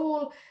 we're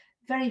all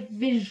very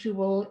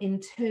visual in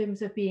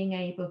terms of being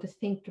able to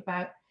think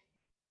about,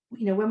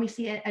 you know, when we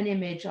see an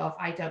image of,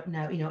 I don't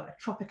know, you know, a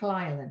tropical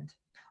island,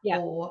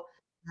 or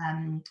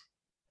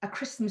a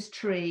Christmas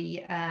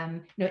tree,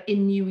 you know,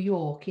 in New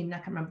York, I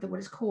can't remember what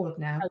it's called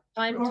now.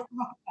 Rockefeller,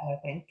 I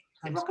think.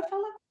 Is it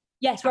Rockefeller?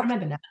 Yes, I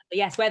remember now.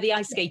 Yes, where the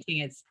ice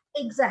skating is.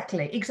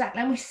 Exactly.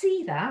 And we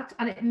see that,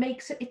 and it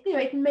makes it, you know,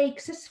 it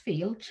makes us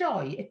feel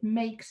joy. It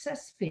makes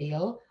us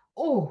feel,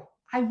 oh,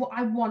 I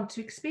want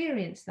to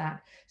experience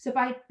that. So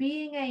by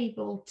being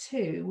able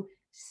to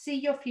see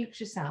your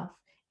future self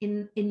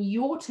in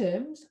your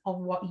terms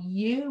of what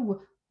you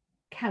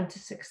count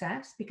as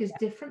success, because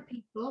different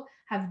people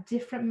have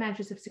different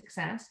measures of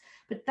success.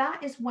 But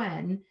that is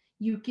when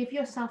you give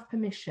yourself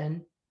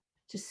permission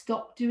to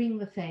stop doing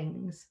the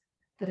things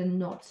that are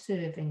not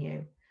serving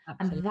you.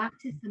 Absolutely. And that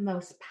is the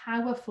most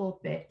powerful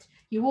bit.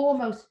 You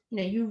almost,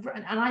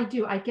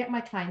 I get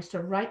my clients to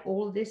write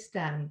all this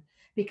down,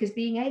 because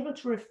being able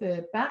to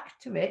refer back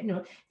to it,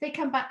 if they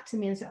come back to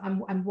me and say,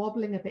 I'm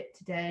wobbling a bit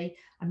today,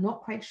 I'm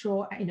not quite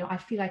sure, I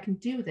feel I can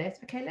do this.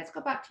 Okay, let's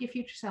go back to your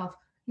future self.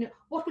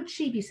 What would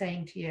she be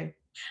saying to you?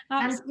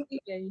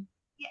 Absolutely.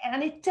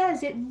 And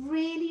it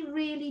really,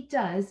 really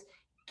does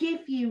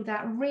give you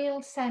that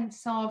real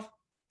sense of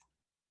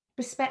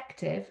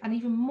perspective, and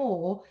even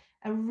more,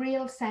 a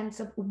real sense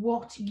of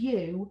what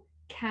you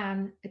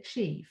can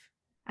achieve.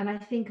 And I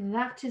think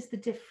that is the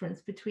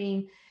difference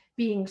between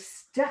being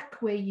stuck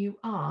where you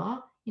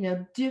are,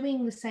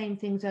 doing the same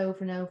things over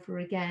and over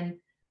again,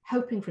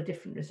 hoping for a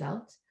different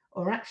result,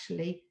 or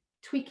actually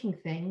tweaking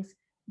things,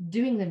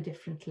 doing them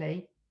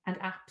differently, and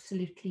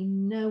absolutely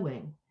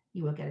knowing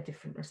you will get a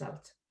different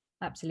result.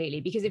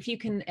 Absolutely. Because if you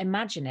can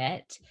imagine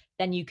it,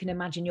 then you can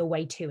imagine your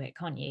way to it,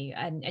 can't you?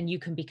 And you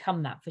can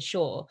become that for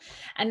sure.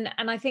 And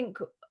I think,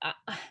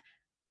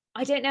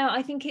 I don't know,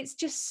 I think it's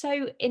just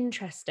so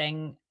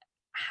interesting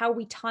how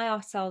we tie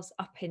ourselves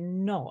up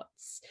in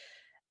knots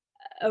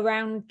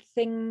around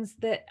things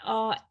that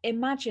are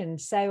imagined.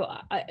 So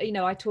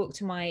I talk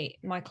to my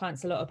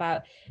clients a lot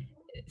about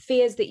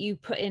fears that you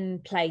put in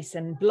place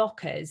and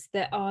blockers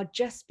that are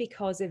just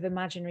because of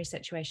imaginary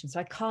situations. So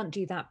I can't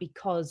do that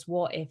because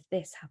what if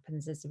this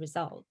happens as a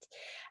result?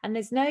 And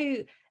there's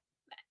no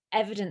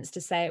evidence to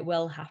say it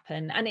will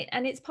happen.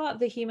 And it's part of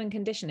the human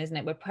condition, isn't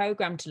it? We're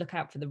programmed to look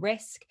out for the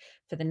risk,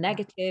 for the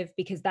negative,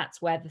 because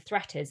that's where the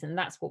threat is, and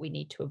that's what we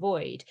need to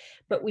avoid.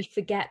 But we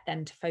forget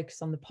then to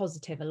focus on the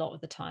positive a lot of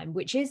the time,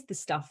 which is the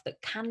stuff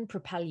that can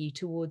propel you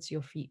towards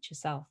your future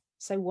self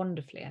so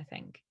wonderfully, I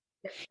think.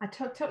 I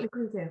totally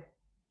agree with you.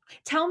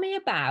 Tell me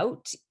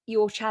about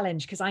your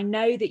challenge, because I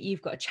know that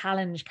you've got a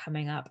challenge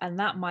coming up, and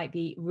that might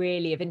be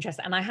really of interest.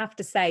 And I have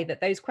to say that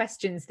those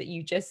questions that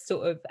you just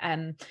sort of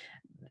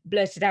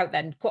blurted out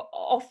then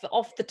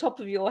off the top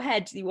of your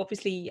head, you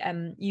obviously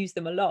use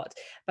them a lot,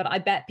 but I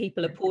bet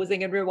people are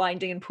pausing and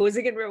rewinding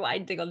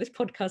on this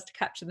podcast to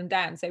capture them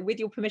down. So with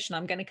your permission,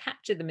 I'm going to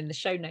capture them in the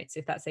show notes,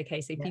 if that's okay,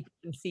 so people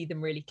can see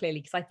them really clearly,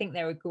 because I think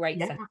they're a great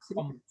set of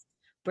prompts.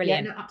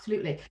 Brilliant. Yeah, no,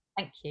 absolutely.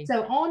 Thank you.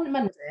 So on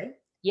Monday,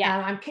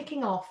 I'm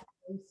kicking off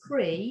a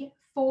free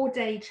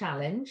 4-day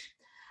challenge,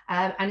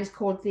 and it's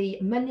called the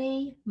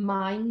Money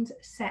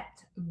Mindset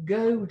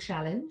Go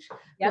Challenge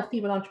for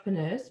female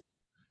entrepreneurs.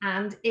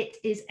 And it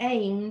is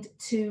aimed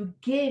to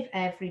give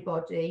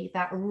everybody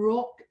that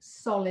rock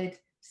solid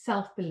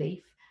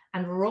self-belief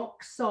and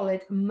rock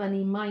solid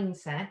money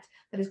mindset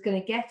that is going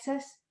to get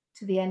us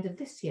to the end of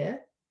this year,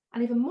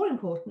 and even more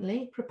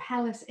importantly,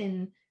 propel us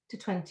into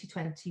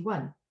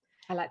 2021.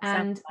 I like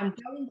that. And I'm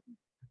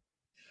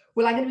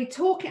going to be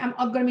talking.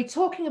 I'm going to be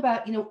talking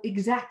about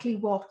exactly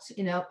what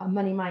a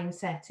money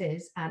mindset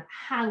is and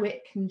how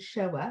it can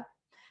show up.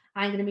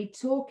 I'm going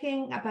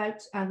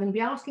to be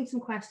asking some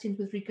questions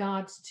with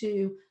regards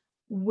to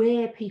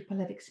where people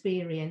have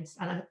experienced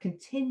and are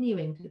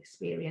continuing to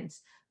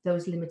experience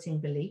those limiting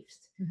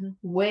beliefs,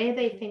 where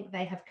they think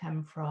they have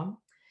come from,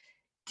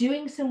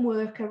 doing some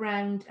work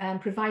around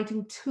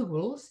providing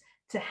tools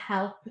to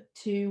help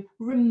to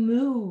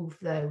remove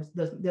those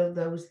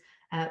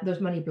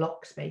money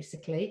blocks,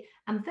 basically,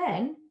 and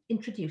then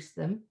introduce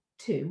them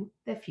to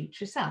their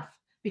future self,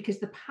 because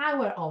the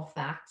power of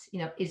that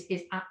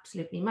is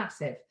absolutely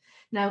massive.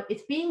 Now,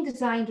 it's being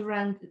designed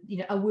around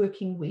a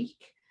working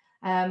week.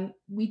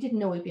 We didn't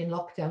know we'd be in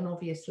lockdown,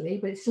 obviously,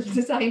 but it's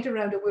designed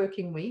around a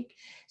working week.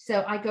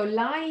 So I go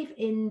live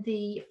in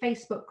the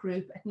Facebook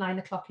group at 9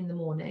 o'clock in the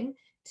morning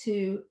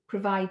to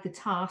provide the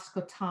task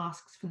or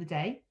tasks for the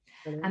day.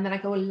 Brilliant. And then I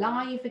go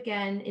live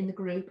again in the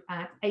group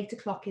at 8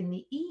 o'clock in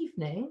the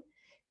evening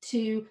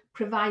to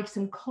provide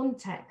some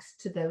context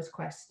to those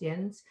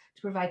questions,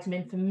 to provide some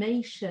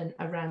information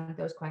around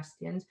those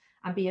questions,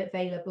 and be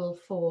available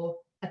for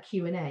a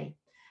Q&A.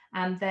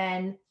 And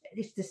then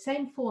it's the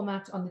same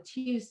format on the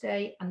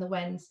Tuesday and the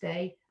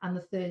Wednesday and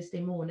the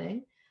Thursday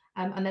morning.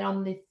 And then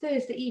on the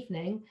Thursday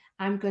evening,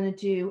 I'm going to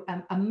do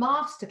a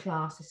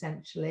masterclass,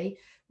 essentially,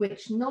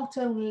 which not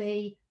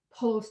only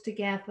pulls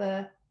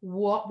together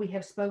what we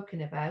have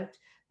spoken about,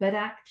 but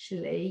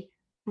actually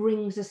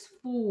brings us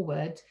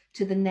forward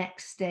to the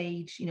next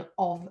stage,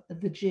 of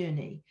the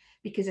journey.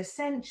 Because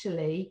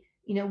essentially,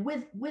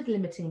 with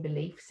limiting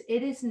beliefs,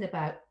 it isn't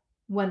about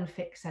one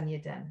fix and you're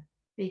done.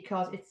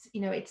 Because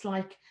it's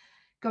like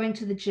going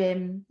to the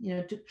gym,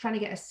 trying to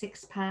get a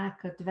six-pack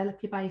or develop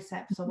your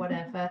biceps or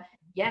whatever.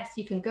 Yes,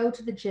 you can go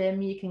to the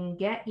gym, you can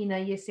get,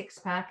 your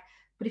six-pack,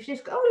 but if you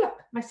just go, oh, look,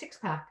 my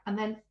six-pack, and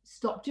then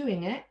stop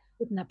doing it,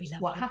 wouldn't that be lovely?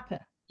 What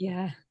happened?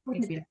 Yeah.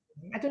 Wouldn't it be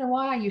lovely? I don't know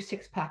why I use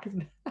six-pack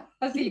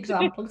as the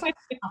example.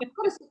 I've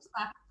got a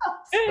six-pack.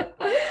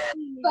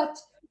 But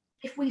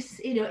if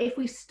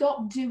we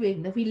stop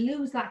doing that, if we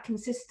lose that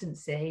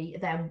consistency,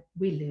 then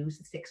we lose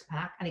the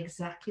six-pack. And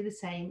exactly the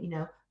same,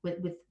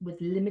 with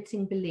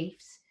limiting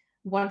beliefs.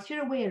 Once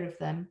you're aware of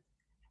them,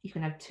 you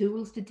can have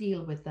tools to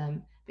deal with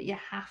them, but you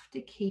have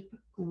to keep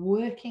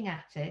working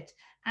at it,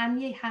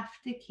 and you have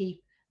to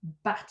keep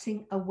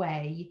batting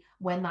away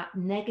when that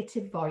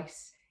negative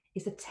voice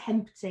is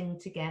attempting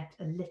to get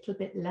a little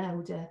bit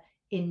louder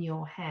in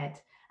your head.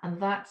 And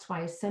that's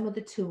why some of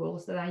the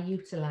tools that I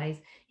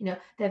utilize,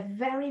 they're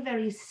very,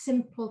 very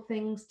simple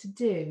things to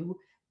do,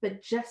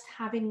 but just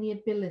having the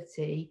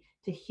ability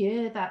to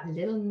hear that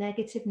little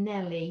negative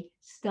Nelly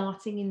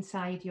starting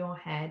inside your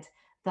head,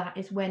 that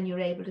is when you're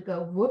able to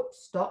go, whoop,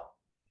 stop.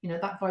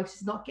 That voice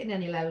is not getting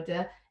any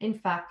louder. In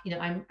fact,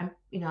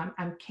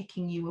 I'm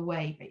kicking you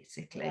away,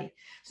 basically. Yeah.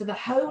 So the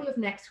whole of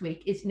next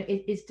week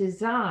is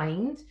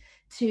designed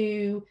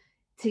to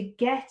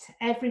get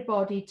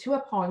everybody to a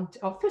point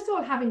of, first of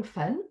all, having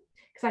fun,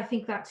 because I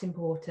think that's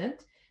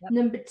important. Yep.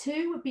 Number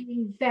 2,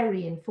 being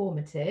very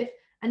informative.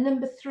 And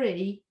number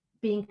 3,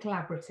 being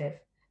collaborative.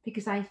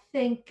 Because I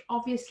think,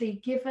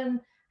 obviously, given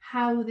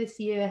how this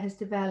year has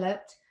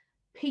developed,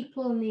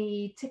 people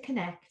need to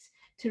connect,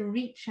 to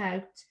reach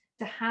out,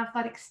 to have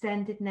that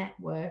extended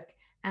network.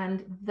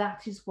 And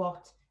that is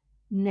what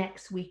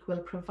next week will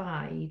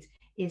provide,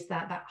 is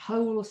that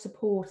whole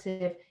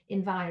supportive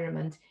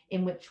environment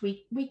in which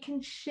we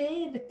can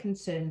share the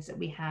concerns that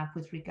we have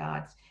with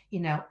regards,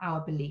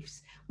 our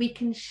beliefs. We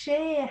can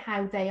share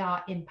how they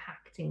are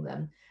impacting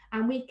them,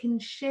 and we can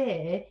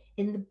share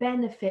in the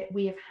benefit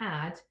we have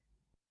had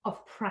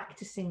of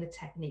practicing the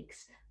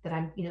techniques that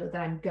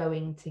I'm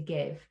going to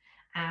give,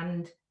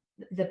 and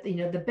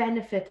the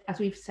benefit, as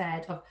we've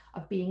said,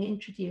 of being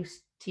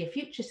introduced to your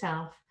future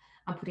self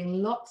and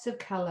putting lots of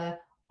color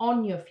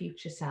on your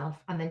future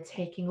self, and then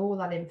taking all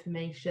that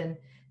information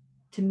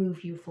to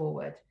move you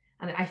forward.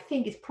 And I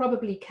think it's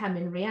probably come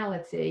in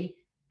reality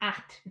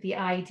at the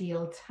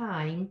ideal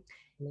time,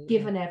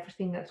 given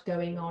everything that's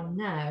going on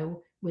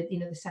now with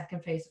the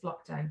second phase of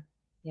lockdown.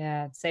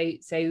 Yeah,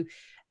 so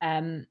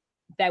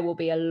there will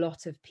be a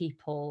lot of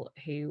people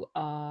who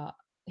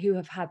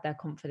have had their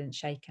confidence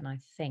shaken, I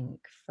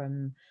think,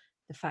 from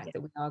the fact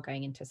that we are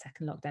going into a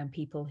second lockdown.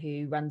 People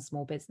who run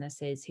small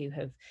businesses, who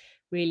have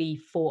really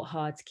fought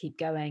hard to keep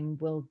going,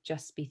 will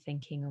just be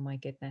thinking, oh my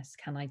goodness,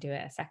 can I do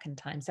it a second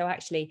time? So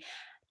actually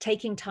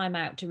taking time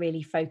out to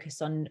really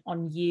focus on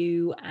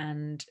you,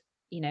 and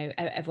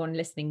everyone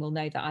listening will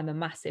know that I'm a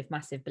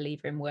massive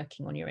believer in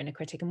working on your inner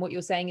critic. And what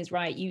you're saying is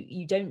right.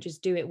 You don't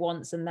just do it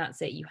once and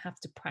that's it. You have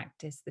to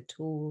practice the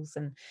tools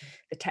and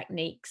the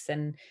techniques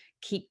and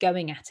keep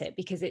going at it,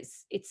 because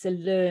it's a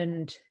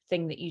learned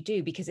thing that you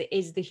do, because it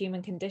is the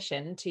human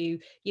condition to,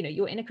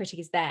 your inner critic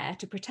is there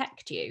to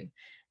protect you.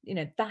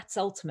 That's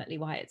ultimately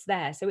why it's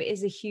there. So it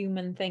is a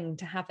human thing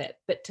to have it,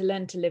 but to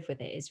learn to live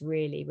with it is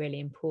really, really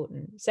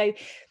important. So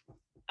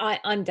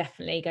I'm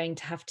definitely going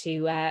to have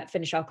to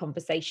finish our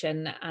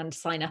conversation and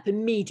sign up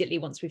immediately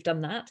once we've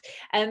done that.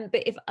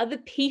 But if other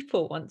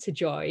people want to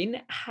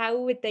join, how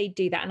would they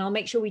do that? And I'll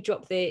make sure we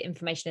drop the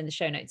information in the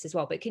show notes as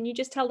well. But can you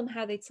just tell them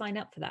how they'd sign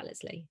up for that,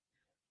 Leslie?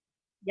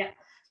 Yeah.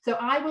 So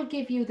I will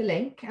give you the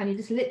link, and you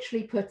just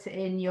literally put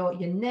in your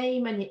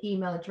name and your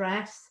email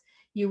address.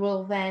 You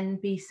will then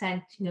be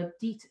sent,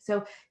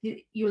 so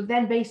you'll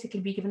then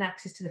basically be given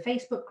access to the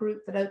Facebook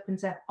group that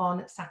opens up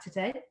on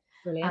Saturday.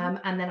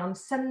 And then on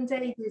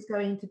Sunday, there's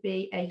going to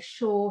be a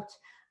short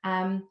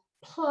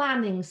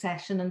planning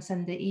session on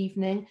Sunday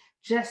evening,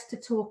 just to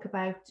talk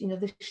about,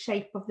 the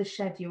shape of the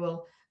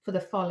schedule for the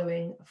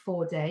following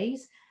 4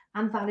 days.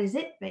 And that is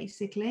it,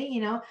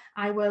 basically.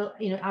 I will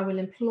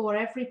implore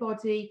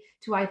everybody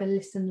to either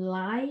listen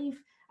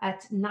live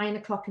at 9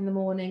 o'clock in the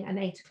morning and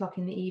 8 o'clock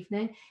in the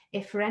evening.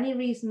 If for any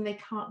reason they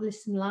can't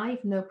listen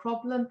live, no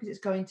problem, because it's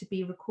going to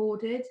be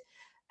recorded.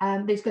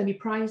 There's going to be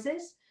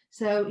prizes.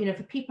 So,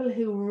 for people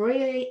who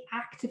really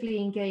actively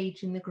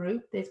engage in the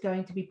group, there's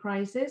going to be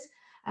prizes.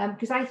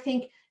 Because I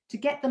think to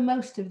get the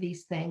most of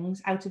these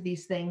things, out of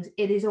these things,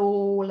 it is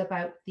all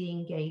about the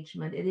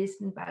engagement. It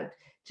isn't about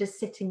just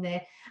sitting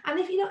there. And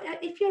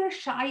if you're a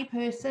shy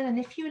person, and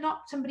if you're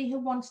not somebody who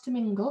wants to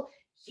mingle,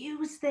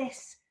 use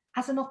this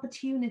as an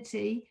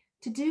opportunity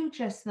to do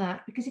just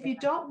that. Because if you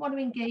don't want to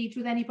engage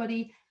with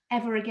anybody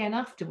ever again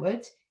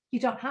afterwards, you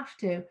don't have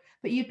to.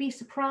 But you'd be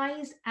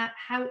surprised at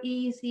how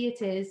easy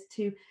it is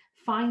to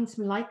find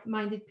some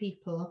like-minded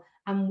people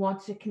and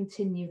want to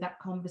continue that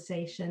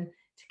conversation,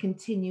 to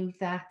continue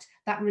that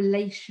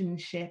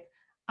relationship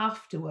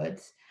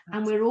afterwards.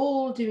 And we're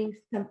all doing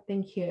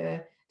something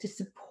here to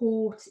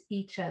support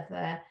each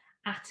other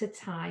at a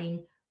time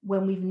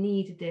when we've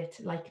needed it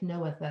like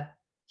no other.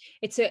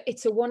 It's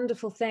a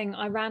wonderful thing.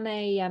 I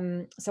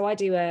ran so I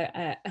do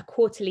a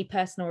quarterly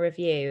personal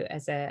review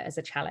as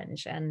a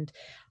challenge, and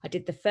I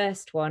did the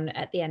first one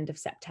at the end of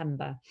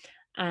September,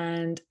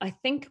 and I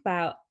think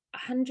about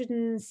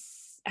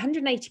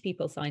 180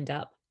 people signed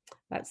up.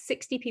 About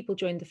 60 people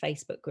joined the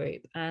Facebook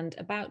group, and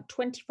about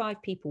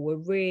 25 people were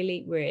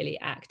really, really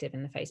active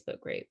in the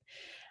Facebook group.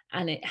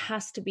 And it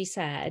has to be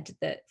said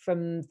that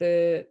from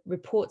the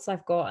reports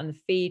I've got and the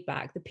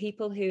feedback, the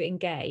people who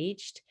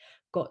engaged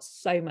got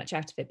so much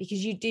out of it,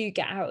 because you do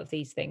get out of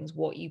these things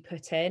what you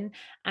put in.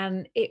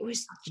 And it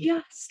was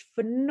just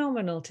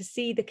phenomenal to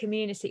see the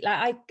community.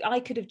 Like I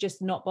could have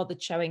just not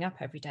bothered showing up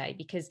every day,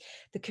 because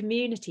the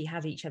community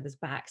had each other's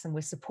backs and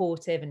were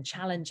supportive and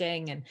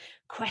challenging and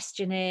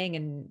questioning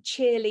and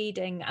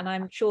cheerleading. And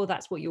I'm sure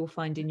that's what you'll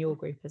find in your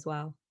group as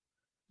well.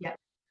 Yeah.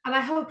 And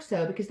I hope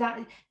so, because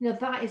that,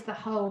 that is the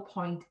whole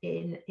point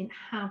in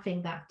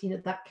having that,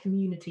 that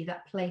community,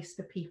 that place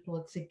for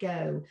people to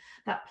go,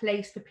 that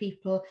place for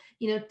people,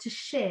 to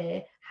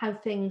share how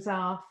things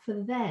are for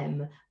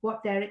them,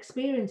 what their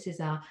experiences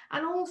are,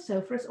 and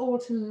also for us all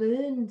to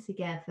learn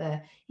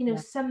together.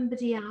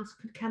 Somebody else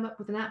could come up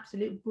with an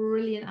absolute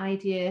brilliant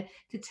idea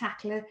to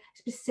tackle a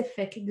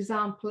specific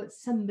example that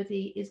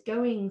somebody is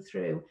going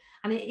through.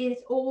 And it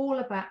is all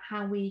about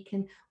how we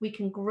can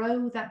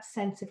grow that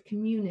sense of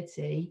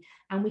community,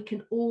 and we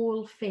can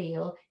all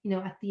feel,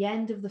 at the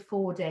end of the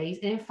 4 days.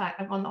 And in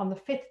fact, on the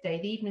 5th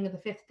day, the evening of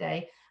the 5th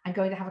day, I'm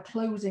going to have a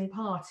closing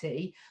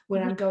party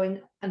where I'm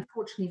going,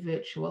 unfortunately,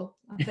 virtual.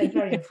 I say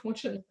very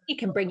unfortunately. You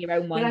can bring your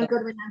own wine. I'm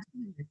going to announce.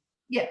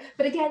 Yeah,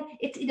 but again,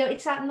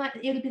 it's that,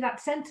 it'll be that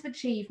sense of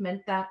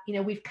achievement that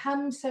we've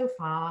come so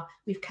far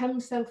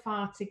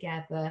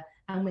together,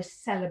 and we're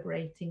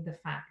celebrating the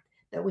fact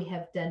that we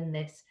have done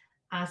this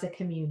as a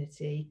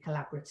community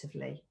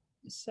collaboratively.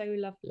 So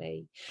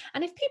lovely.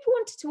 And if people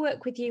wanted to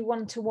work with you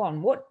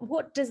one-to-one,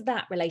 what does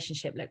that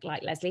relationship look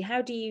like, Leslie?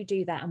 How do you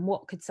do that, and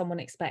what could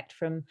someone expect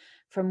from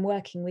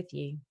working with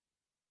you?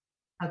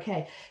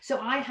 Okay, so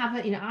I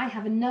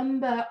have a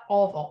number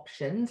of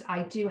options.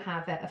 I do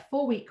have a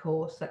 4-week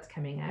course that's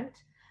coming out.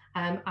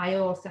 I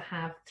also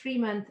have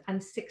 3-month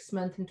and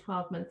 6-month and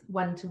 12-month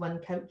one-to-one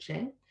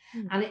coaching.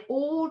 And it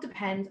all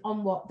depends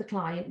on what the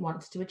client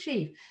wants to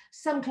achieve.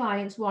 Some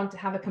clients want to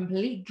have a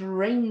complete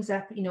drains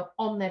up,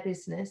 on their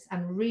business,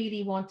 and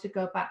really want to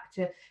go back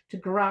to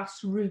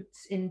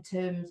grassroots in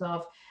terms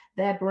of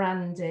their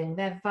branding,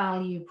 their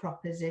value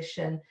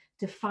proposition,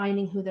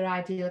 defining who their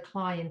ideal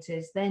client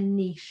is, their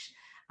niche,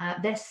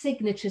 their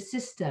signature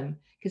system,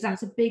 because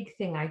that's a big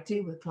thing I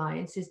do with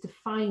clients, is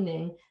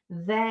defining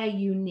their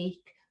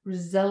unique,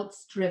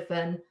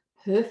 results-driven,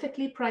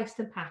 perfectly priced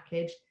and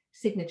packaged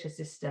signature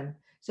system.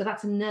 So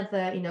that's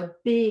another,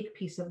 big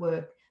piece of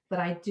work that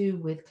I do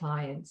with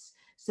clients.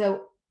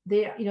 So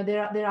there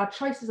are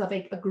choices of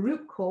a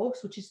group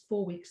course, which is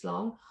 4 weeks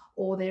long,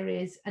 or there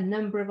is a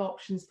number of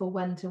options for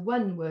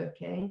one-to-one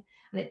working.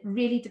 And it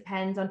really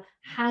depends on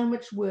how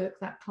much work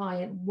that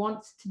client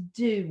wants to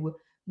do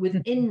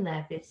within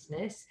their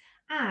business,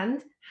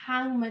 and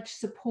how much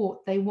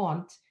support they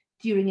want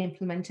during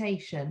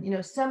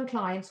implementation. Some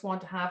clients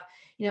want to have,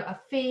 a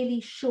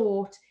fairly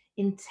short,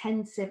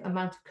 intensive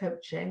amount of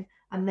coaching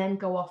and then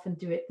go off and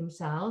do it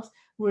themselves,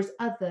 whereas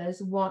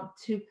others want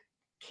to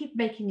keep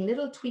making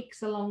little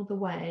tweaks along the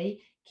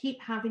way,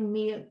 keep having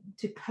me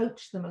to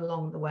coach them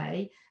along the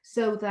way,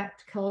 so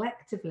that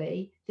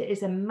collectively there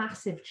is a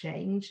massive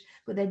change,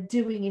 but they're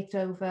doing it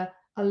over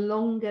a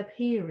longer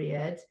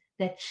period.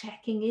 They're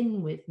checking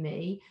in with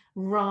me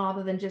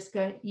rather than just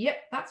going,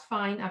 yep, that's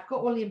fine, I've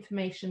got all the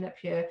information up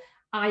here,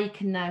 I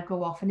can now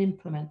go off and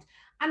implement.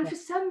 And for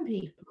some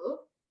people,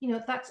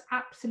 that's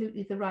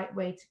absolutely the right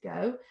way to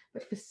go.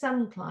 But for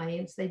some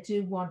clients, they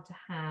do want to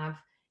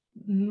have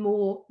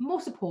more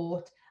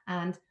support,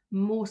 and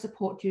more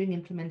support during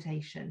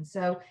implementation.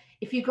 So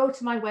if you go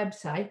to my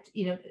website,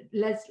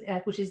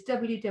 which is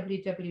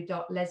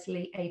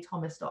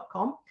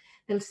www.leslieathomas.com,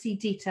 they'll see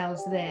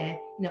details there,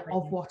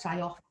 of what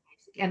I offer.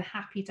 And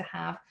happy to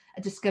have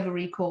a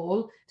discovery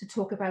call to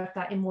talk about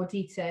that in more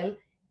detail,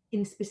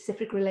 in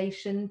specific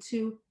relation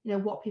to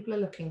what people are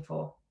looking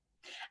for.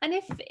 And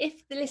if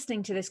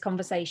listening to this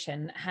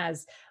conversation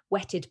has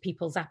whetted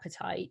people's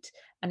appetite,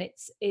 and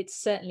it's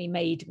certainly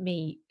made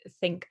me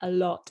think a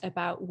lot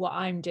about what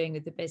I'm doing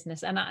with the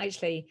business. And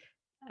actually,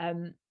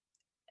 I've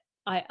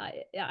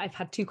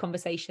had 2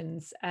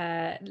 conversations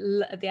at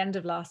the end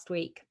of last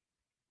week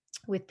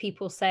with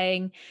people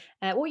saying,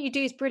 what you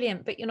do is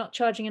brilliant, but you're not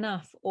charging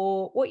enough,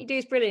 or what you do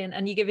is brilliant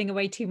and you're giving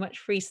away too much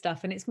free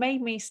stuff. And it's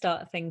made me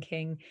start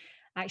thinking,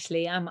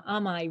 actually, am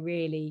I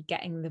really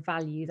getting the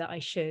value that I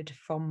should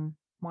from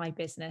my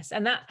business?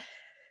 And that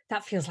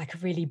feels like a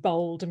really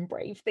bold and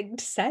brave thing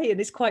to say,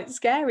 and it's quite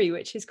scary,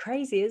 which is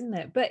crazy, isn't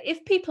it? But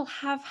if people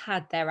have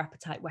had their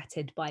appetite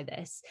whetted by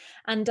this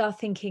and are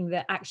thinking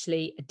that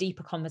actually a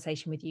deeper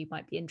conversation with you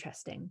might be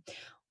interesting,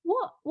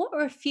 what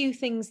are a few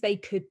things they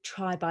could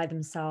try by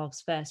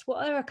themselves first?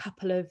 What are a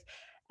couple of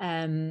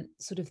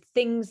sort of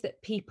things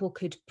that people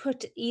could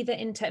put either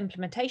into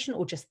implementation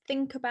or just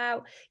think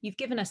about? You've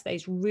given us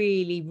those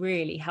really,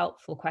 really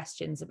helpful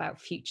questions about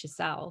future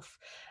self.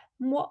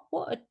 What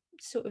are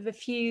sort of a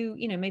few,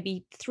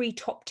 maybe 3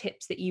 top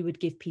tips that you would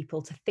give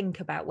people to think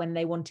about when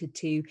they wanted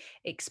to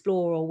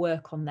explore or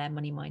work on their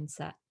money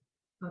mindset?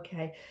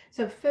 Okay,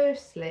 so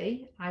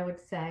firstly, I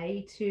would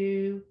say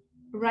to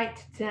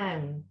write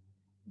down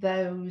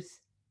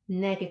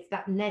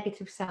that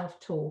negative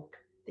self-talk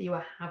that you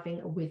are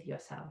having with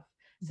yourself.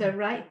 So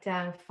write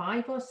down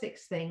 5 or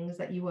 6 things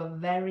that you are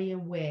very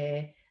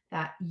aware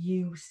that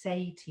you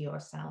say to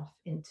yourself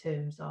in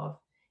terms of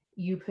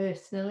you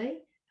personally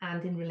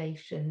and in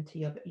relation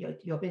to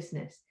your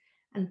business.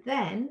 And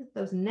then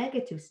those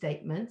negative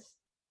statements,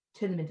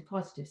 turn them into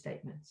positive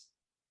statements.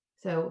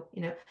 So,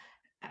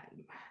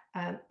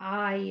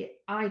 I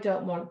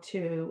don't want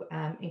to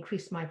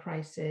increase my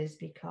prices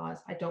because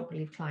I don't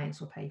believe clients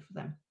will pay for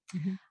them.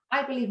 Mhm.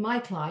 I believe my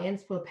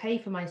clients will pay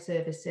for my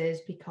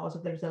services because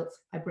of the results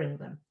I bring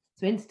them.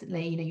 So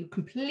instantly, you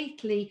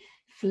completely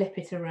flip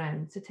it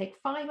around. So take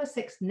 5 or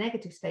 6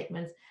 negative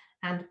statements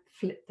and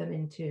flip them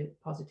into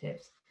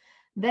positives.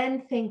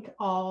 Then think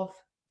of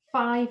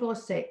 5 or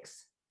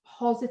 6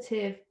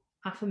 positive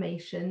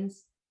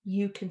affirmations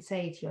you can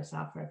say to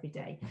yourself every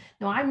day.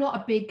 Now, I'm not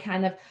a big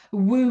kind of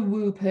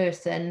woo-woo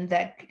person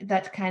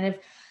that kind of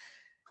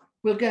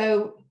will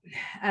go,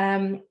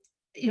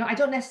 I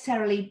don't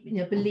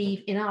necessarily,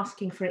 believe in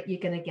asking for it, you're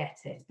going to get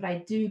it, but I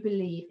do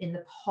believe in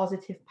the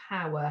positive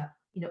power,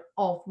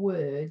 of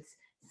words.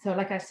 So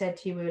like I said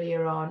to you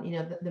earlier on,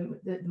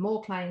 the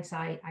more clients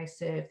I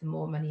serve, the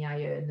more money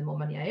I earn, the more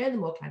money I earn, the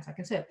more clients I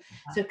can serve.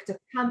 So to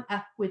come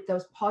up with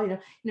those,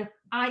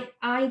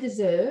 I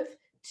deserve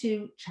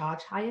to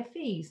charge higher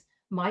fees.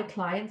 My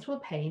clients will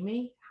pay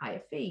me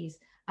higher fees.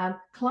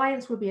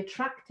 Clients will be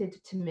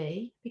attracted to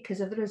me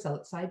because of the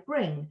results I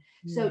bring.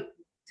 So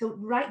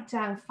write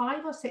down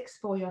 5 or 6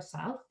 for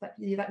yourself that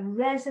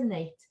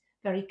resonate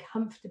very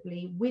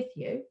comfortably with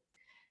you.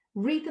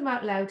 Read them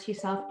out loud to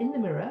yourself in the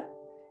mirror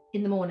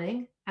in the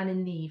morning and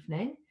in the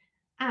evening,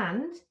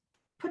 and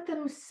put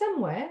them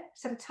somewhere.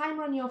 Set a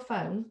timer on your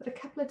phone, but a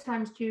couple of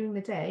times during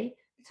the day,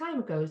 the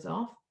timer goes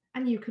off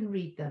and you can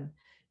read them,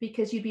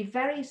 because you'd be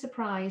very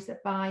surprised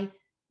that by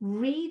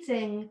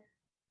reading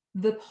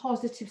the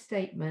positive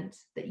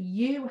statements that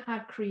you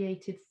have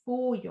created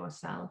for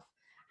yourself,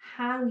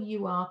 how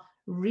you are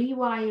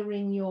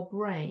rewiring your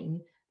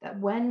brain, that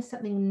when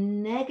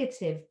something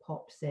negative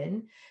pops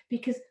in,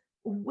 because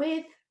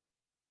with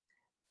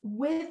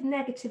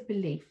negative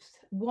beliefs,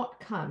 what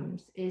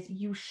comes is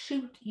you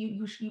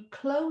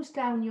close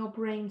down your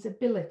brain's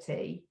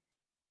ability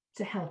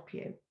to help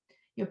you.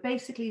 You're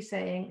basically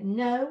saying,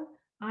 no,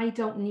 I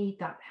don't need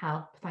that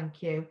help,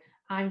 thank you.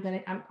 I'm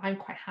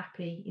quite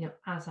happy,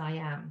 as I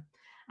am.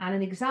 And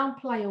an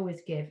example I always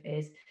give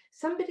is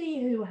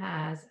somebody who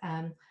has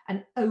an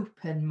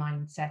open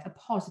mindset, a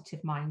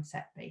positive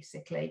mindset,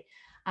 basically.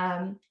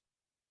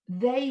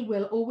 They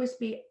will always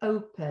be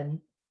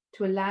open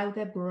to allow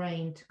their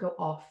brain to go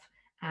off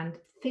and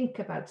think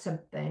about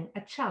something,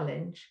 a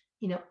challenge,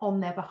 on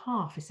their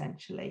behalf,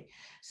 essentially.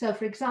 So,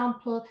 for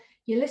example,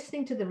 you're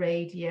listening to the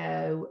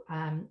radio,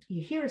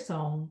 you hear a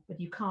song, but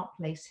you can't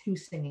place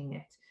who's singing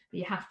it, but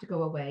you have to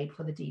go away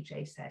before the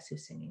DJ says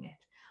who's singing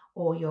it.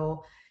 Or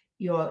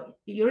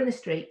you're in the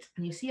street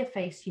and you see a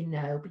face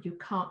but you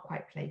can't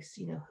quite place,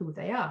 who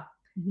they are.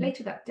 Mm-hmm.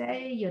 Later that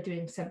day, you're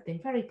doing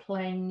something very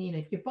plain.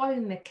 If you're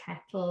boiling the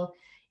kettle,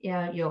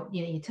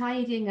 you're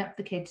tidying up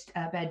the kids'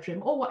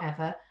 bedroom or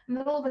whatever, and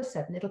then all of a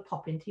sudden it'll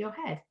pop into your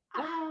head.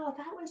 Ah,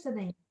 that was the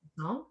name of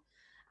the song,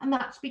 and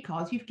that's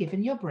because you've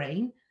given your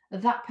brain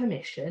that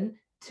permission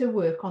to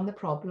work on the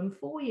problem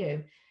for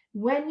you.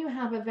 When you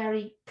have a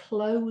very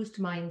closed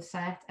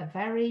mindset, a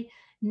very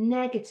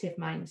negative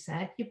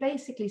mindset, you're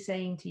basically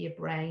saying to your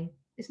brain,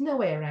 "There's no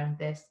way around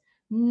this.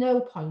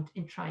 No point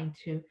in trying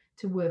to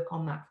work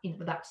on that,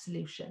 that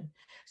solution."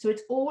 So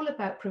it's all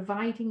about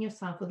providing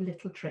yourself with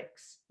little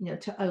tricks,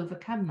 to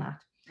overcome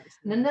that.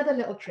 Absolutely. And another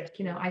little trick,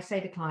 I say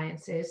to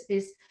clients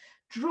is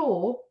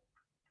draw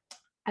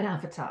an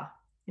avatar.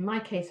 In my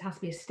case, it has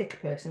to be a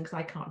stick person because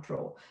I can't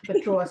draw,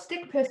 but draw a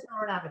stick person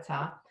or an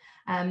avatar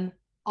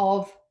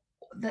of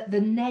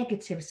the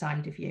negative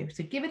side of you.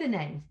 So give it a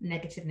name,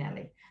 Negative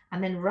Nelly,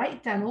 and then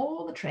write down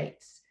all the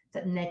traits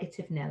that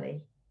Negative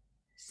Nelly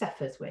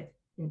suffers with,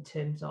 in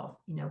terms of,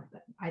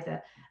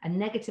 either a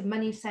negative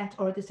money set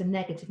or there's a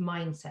negative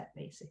mindset,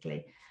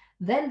 basically.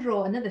 Then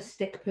draw another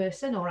stick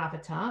person or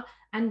avatar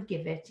and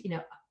give it,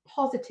 a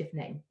positive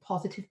name,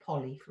 Positive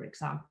Polly, for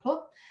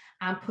example,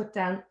 and put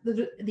down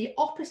the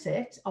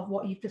opposite of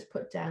what you've just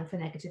put down for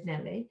Negative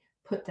Nelly,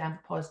 put down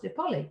for Positive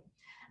Polly.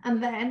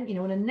 And then,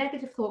 when a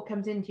negative thought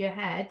comes into your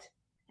head,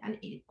 and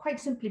quite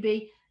simply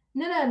be,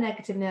 no,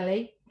 Negative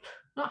Nelly,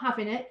 not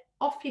having it,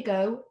 off you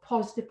go,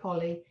 Positive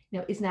Polly,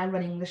 is now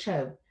running the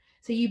show.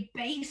 So you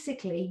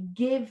basically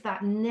give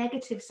that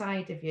negative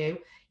side of you,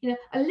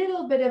 a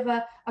little bit of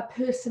a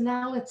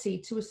personality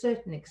to a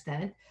certain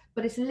extent,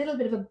 but it's a little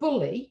bit of a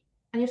bully.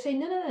 And you're saying,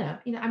 no,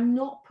 I'm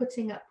not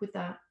putting up with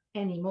that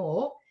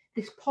anymore.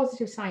 This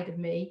positive side of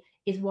me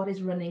is what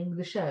is running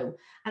the show.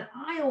 And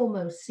I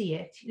almost see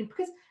it,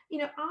 because,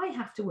 I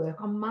have to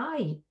work on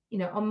my,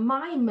 on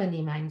my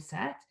money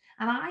mindset.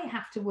 And I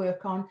have to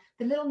work on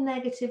the little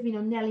negative,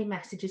 Nelly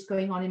messages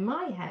going on in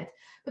my head.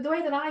 But the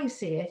way that I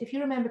see it, if you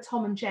remember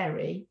Tom and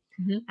Jerry,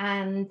 mm-hmm.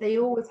 and they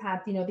always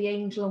had, the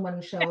angel on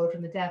one shoulder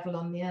and the devil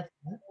on the other.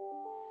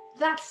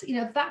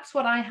 That's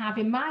what I have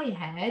in my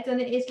head. And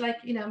it is like,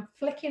 I'm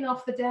flicking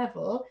off the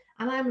devil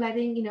and I'm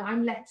letting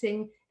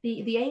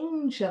the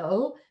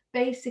angel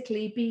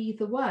basically be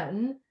the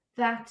one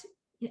that,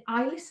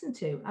 I listen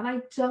to, and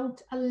I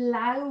don't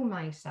allow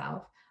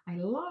myself, I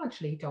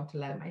largely don't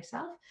allow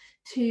myself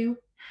to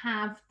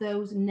have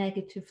those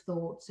negative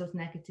thoughts, those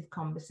negative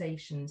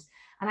conversations.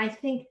 And I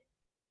think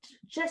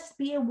just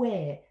be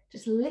aware,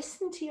 just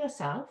listen to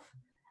yourself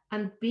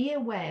and be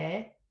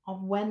aware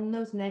of when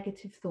those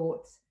negative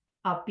thoughts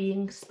are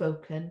being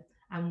spoken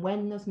and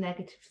when those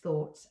negative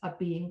thoughts are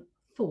being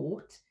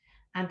thought,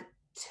 and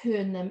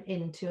turn them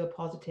into a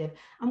positive.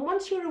 And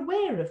once you're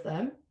aware of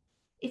them,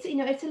 it's,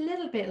 it's a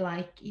little bit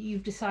like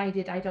you've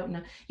decided, I don't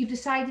know, you've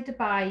decided to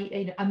buy,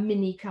 a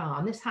mini car.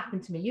 And this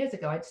happened to me years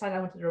ago. I decided I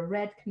wanted a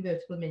red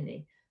convertible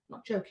mini. I'm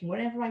not joking,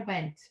 wherever I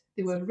went,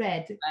 there were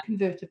red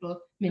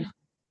convertible mini.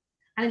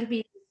 And it'll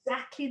be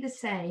exactly the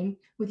same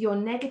with your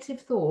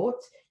negative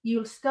thoughts.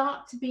 You'll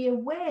start to be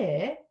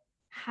aware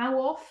how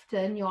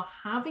often you're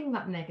having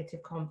that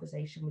negative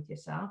conversation with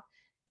yourself.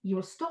 You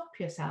will stop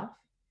yourself,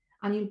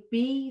 and you'll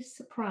be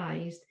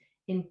surprised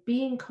in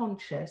being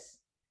conscious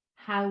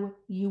how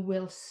you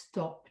will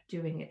stop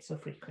doing it so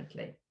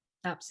frequently.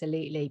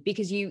 Absolutely,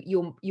 because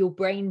your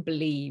brain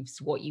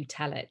believes what you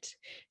tell it.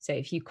 So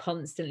if you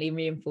constantly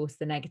reinforce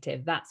the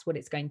negative, that's what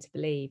it's going to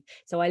believe.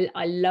 So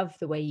I love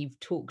the way you've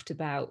talked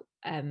about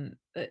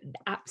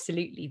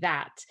absolutely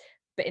that,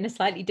 but in a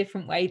slightly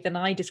different way than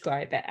I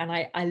describe it. And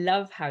I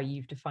love how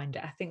you've defined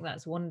it. I think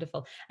that's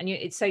wonderful. And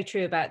it's so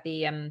true about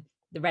the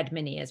red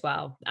mini as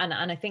well. And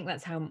I think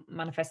that's how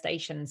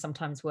manifestation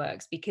sometimes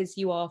works, because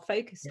you are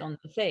focused on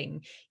the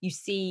thing. You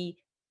see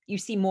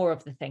more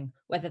of the thing,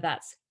 whether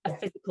that's a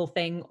physical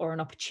thing or an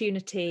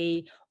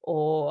opportunity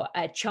or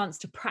a chance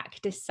to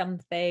practice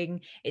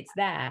something. It's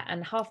there.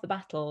 And half the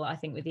battle, I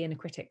think, with the inner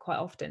critic quite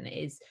often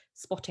is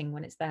spotting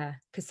when it's there,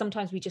 because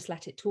sometimes we just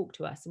let it talk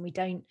to us and we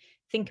don't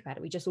think about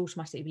it. We just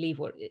automatically believe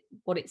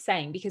what it's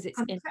saying because it's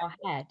in our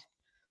head.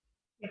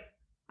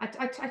 I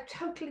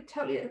totally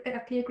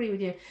agree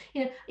with you.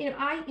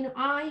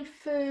 I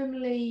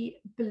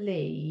firmly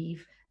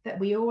believe that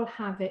we all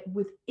have it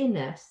within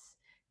us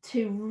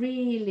to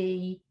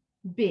really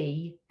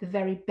be the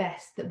very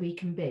best that we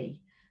can be.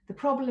 The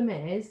problem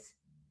is,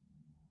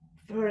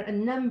 for a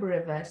number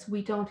of us,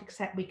 we don't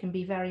accept we can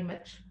be very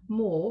much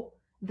more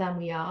than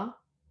we are,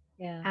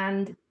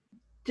 and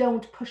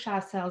don't push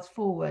ourselves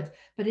forward.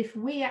 But if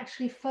we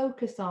actually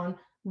focus on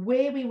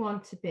where we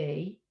want to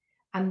be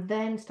and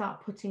then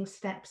start putting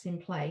steps in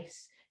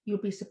place, you'll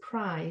be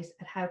surprised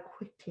at how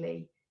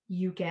quickly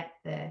you get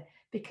there,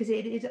 because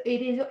it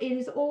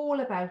is all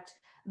about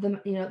the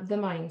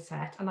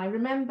mindset. And I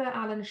remember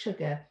Alan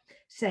Sugar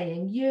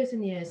saying years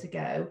and years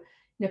ago,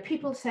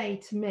 people say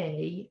to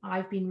me,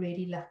 I've been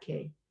really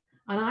lucky.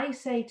 And I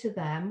say to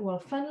them, well,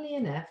 funnily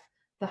enough,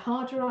 the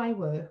harder I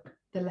work,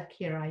 the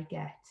luckier I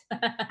get.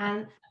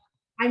 And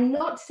I'm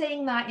not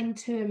saying that in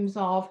terms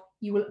of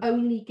you will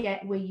only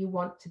get where you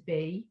want to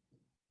be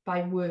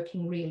by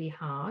working really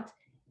hard.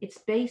 It's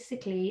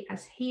basically,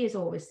 as he has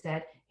always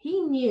said,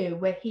 he knew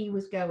where he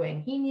was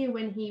going. He knew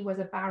when he was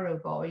a barrow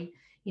boy,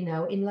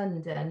 in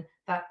London,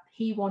 that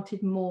he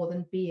wanted more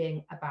than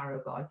being a barrow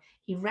boy.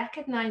 He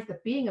recognized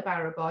that being a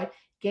barrow boy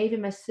gave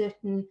him a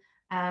certain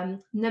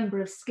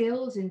number of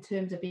skills in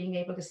terms of being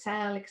able to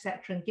sell,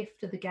 etc., and gift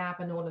to the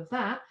gab and all of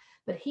that.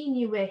 But he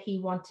knew where he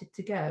wanted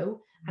to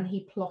go, and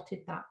he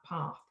plotted that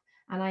path.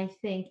 And I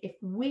think if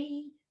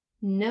we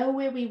know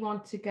where we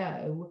want to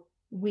go,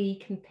 we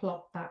can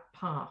plot that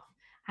path.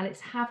 And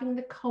it's having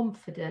the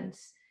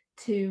confidence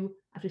to,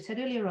 as we said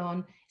earlier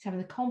on, it's having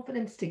the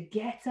confidence to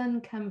get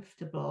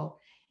uncomfortable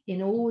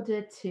in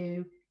order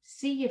to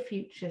see your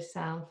future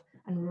self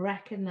and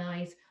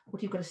recognize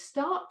what you've got to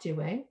start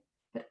doing,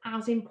 but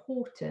as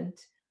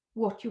important,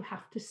 what you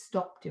have to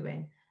stop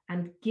doing,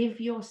 and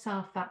give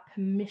yourself that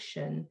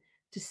permission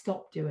to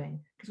stop doing.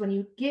 Because when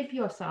you give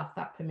yourself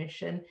that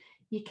permission,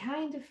 you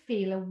kind of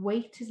feel a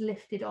weight is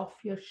lifted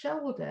off your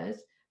shoulders,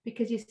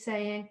 because you're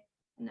saying,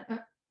 no, I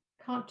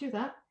can't do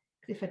that,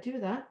 because if I do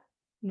that,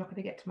 I'm not going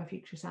to get to my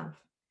future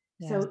self.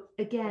 So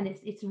again,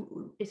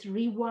 it's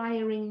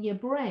rewiring your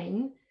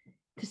brain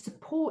to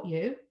support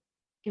you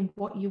in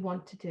what you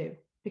want to do,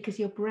 because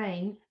your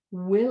brain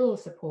will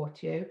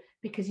support you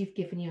because you've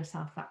given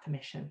yourself that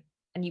permission.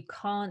 And you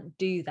can't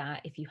do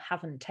that if you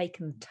haven't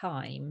taken the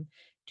time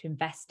to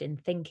invest in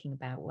thinking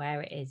about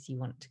where it is you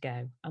want to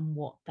go and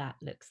what that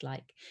looks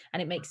like.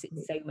 And it makes it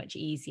so much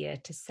easier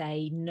to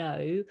say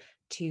no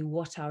to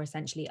what are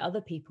essentially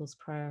other people's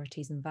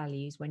priorities and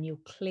values when you're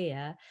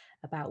clear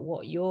about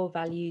what your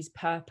values,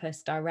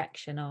 purpose,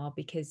 direction are,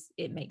 because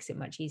it makes it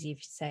much easier if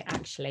you say,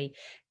 actually,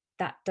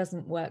 that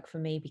doesn't work for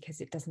me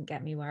because it doesn't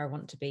get me where I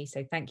want to be.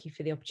 So thank you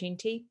for the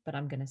opportunity, but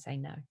I'm going to say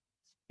no.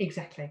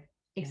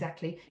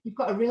 Exactly. You've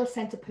got a real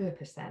sense of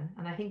purpose then,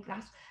 and I think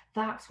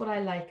that's what I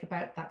like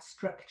about that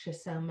structure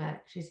so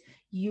much, is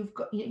you've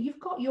got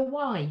your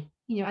why,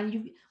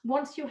 and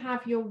once you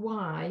have your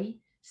why,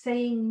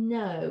 saying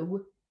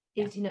no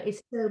is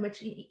is so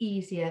much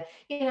easier,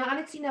 and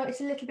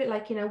it's a little bit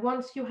like,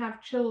 once you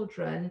have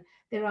children,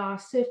 there are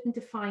certain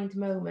defined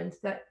moments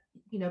that,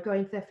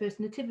 going for their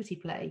first nativity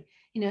play,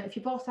 if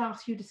your boss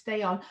asks you to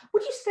stay on,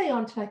 would you stay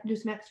on to do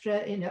some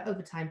extra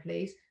overtime,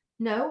 please?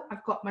 No,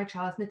 I've got my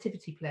child's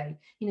nativity play.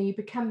 You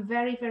become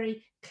very,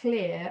 very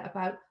clear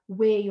about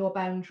where your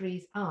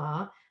boundaries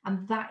are.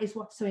 And that is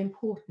what's so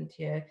important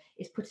here,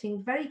 is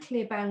putting very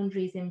clear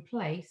boundaries in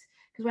place.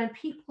 Because when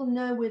people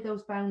know where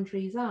those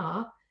boundaries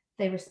are,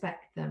 they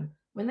respect them.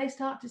 When they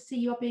start to see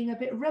you're being a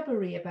bit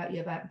rubbery about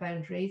your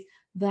boundaries,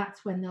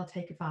 that's when they'll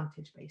take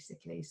advantage,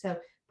 basically. So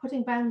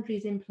putting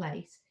boundaries in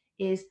place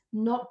is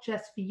not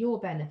just for your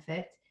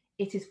benefit,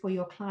 it is for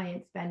your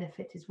client's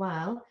benefit as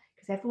well,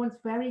 because everyone's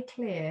very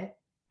clear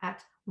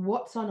at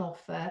what's on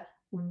offer,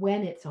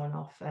 when it's on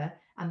offer,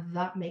 and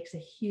that makes a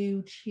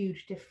huge,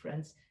 huge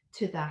difference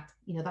to that,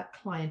 that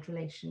client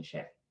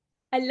relationship.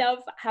 I love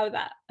how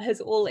that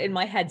has all in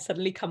my head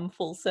suddenly come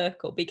full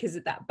circle, because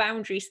that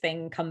boundaries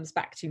thing comes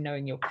back to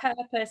knowing your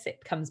purpose.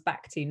 It comes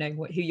back to knowing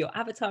who your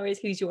avatar is,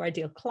 who's your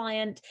ideal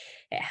client.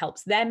 It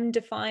helps them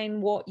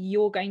define what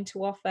you're going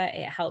to offer.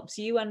 It helps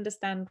you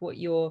understand what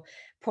your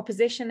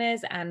proposition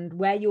is and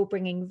where you're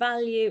bringing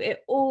value.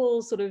 It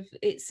all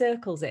it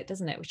circles it,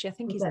 doesn't it? Which I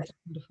think is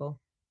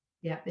wonderful.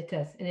 Yeah, it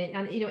does, and it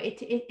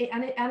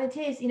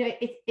is,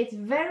 it's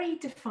very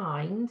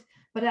defined,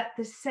 but at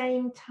the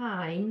same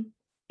time,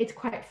 it's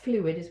quite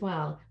fluid as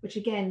well. Which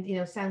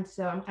again, sounds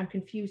so I'm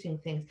confusing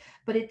things,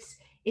 but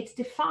it's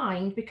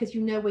defined because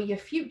you know where your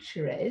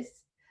future is,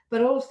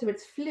 but also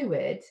it's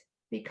fluid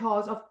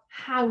because of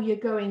how you're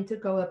going to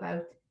go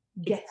about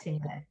getting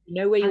there. You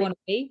know where you want to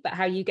be, but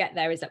how you get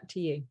there is up to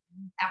you.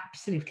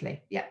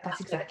 Absolutely, yeah,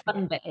 that's exactly what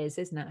the fun bit is,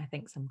 isn't it? I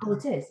think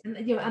sometimes. Oh, it is, and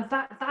and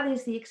that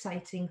is the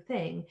exciting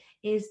thing,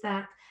 is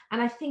that,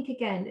 and I think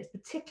again, it's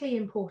particularly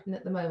important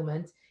at the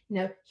moment.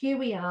 Here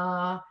we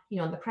are,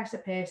 on the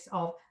precipice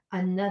of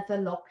another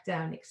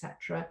lockdown,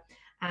 etc.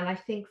 And I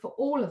think for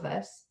all of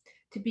us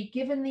to be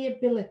given the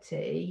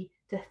ability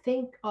to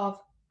think of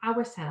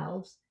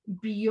ourselves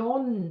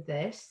beyond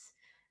this,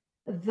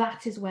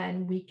 that is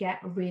when we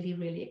get really,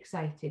 really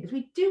excited, because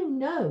we do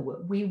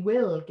know we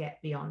will get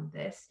beyond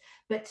this,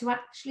 but to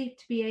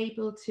be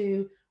able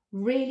to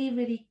really,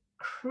 really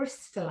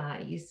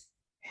crystallize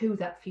who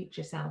that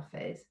future self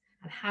is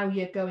and how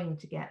you're going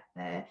to get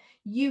there,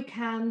 you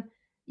can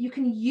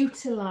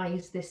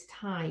utilize this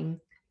time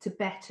to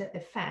better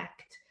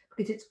effect,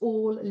 because it's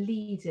all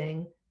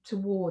leading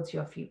towards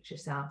your future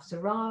self. So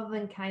rather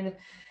than kind of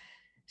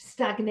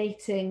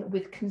stagnating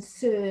with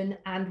concern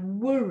and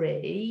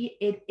worry,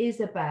 it is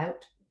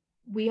about,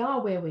 we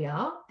are where we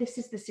are, this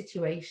is the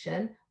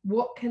situation,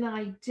 what can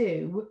I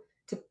do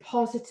to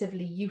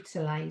positively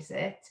utilize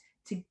it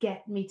to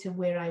get me to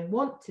where I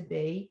want to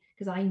be,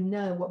 because I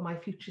know what my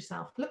future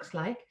self looks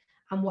like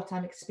and what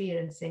I'm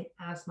experiencing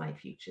as my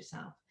future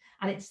self.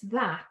 And it's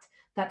that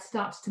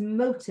starts to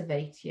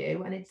motivate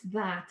you, and it's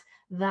that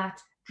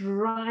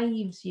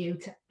drives you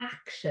to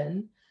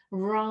action,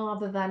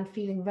 rather than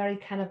feeling very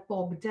kind of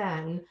bogged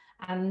down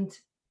and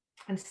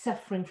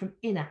suffering from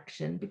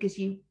inaction, because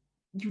you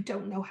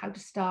don't know how to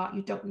start,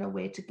 you don't know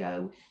where to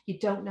go, you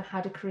don't know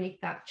how to create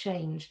that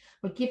change.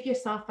 But give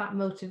yourself that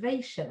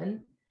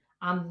motivation,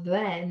 and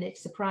then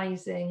it's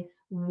surprising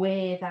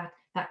where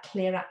that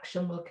clear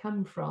action will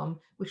come from,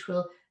 which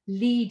will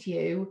lead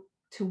you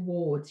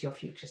towards your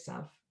future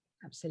self.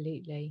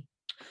 Absolutely.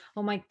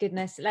 Oh my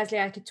goodness, Leslie,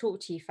 I could talk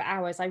to you for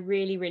hours. I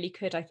really, really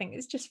could. I think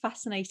it's just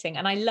fascinating.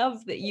 And I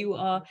love that you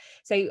are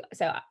so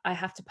I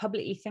have to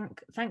publicly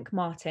thank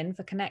Martin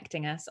for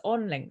connecting us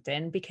on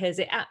LinkedIn, because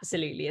it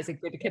absolutely is a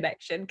good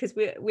connection, because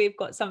we've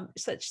got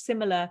such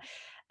similar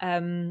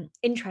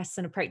interests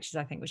and approaches,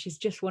 I think, which is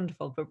just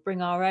wonderful, but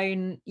bring our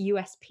own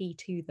USP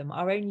to them,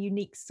 our own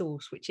unique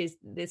source, which is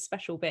the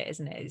special bit,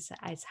 isn't it? Is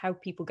how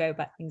people go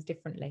about things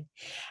differently.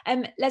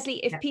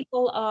 Leslie, if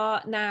people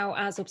are now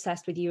as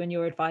obsessed with you and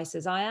your advice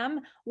as I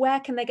am, where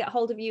can they get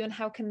hold of you and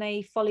how can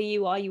they follow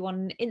you? Are you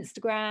on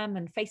Instagram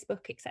and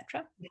Facebook,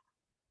 etc.?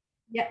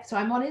 Yeah, so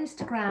I'm on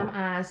Instagram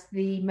as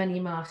the Money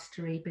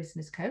Mastery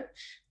Business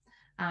Coach.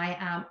 I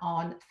am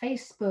on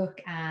Facebook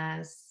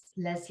as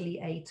Leslie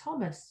A.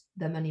 Thomas,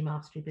 the Money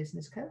Mastery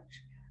Business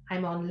Coach.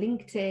 I'm on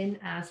LinkedIn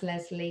as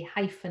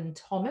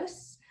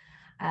Leslie-Thomas.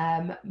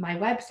 My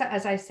website,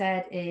 as I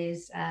said,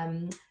 is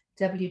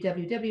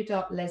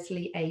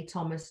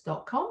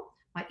www.leslieathomas.com.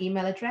 My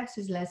email address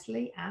is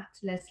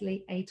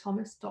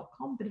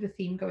leslie@leslieathomas.com. Bit of a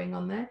theme going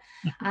on there.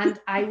 And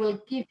I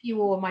will give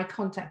you all my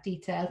contact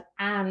details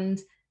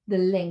and the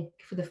link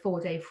for the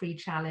 4-day free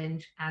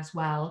challenge as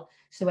well.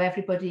 So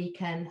everybody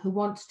who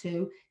wants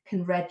to,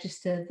 can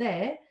register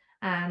there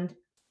and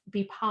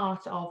be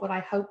part of what I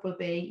hope will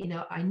be,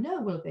 I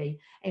know will be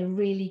a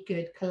really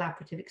good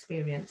collaborative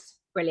experience.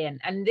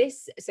 Brilliant. And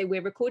so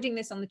we're recording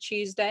this on the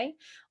Tuesday,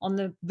 on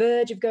the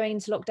verge of going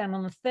into lockdown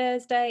on the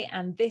Thursday,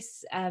 and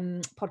this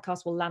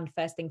podcast will land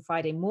first thing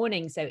Friday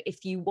morning. So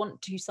if you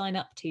want to sign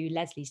up to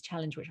Leslie's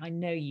challenge, which I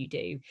know you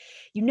do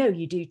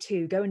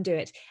too, go and do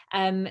it.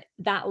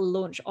 That will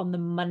launch on the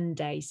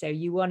Monday. So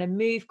you want to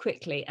move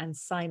quickly and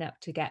sign up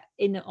to get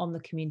in on the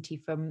community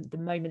from the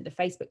moment the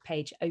Facebook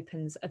page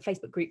opens,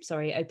 Facebook group,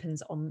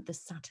 opens on the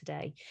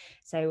Saturday.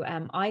 So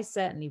I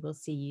certainly will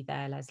see you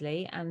there,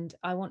 Leslie. And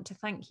I want to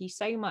thank you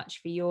so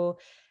much for your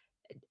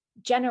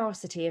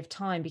generosity of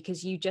time,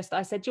 because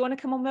I said, do you want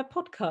to come on my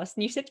podcast?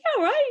 And you said,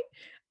 yeah, right.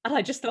 And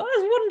I just thought,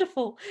 that was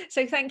wonderful.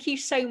 So thank you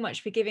so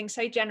much for giving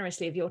so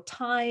generously of your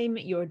time,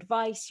 your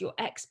advice, your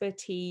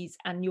expertise,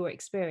 and your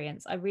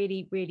experience. I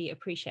really, really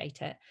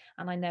appreciate it.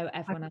 And I know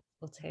everyone else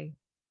will too.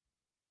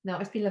 No,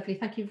 it's been lovely.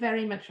 Thank you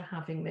very much for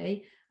having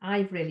me.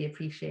 I've really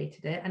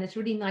appreciated it. And it's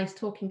really nice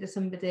talking to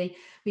somebody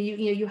who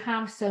you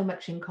have so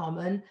much in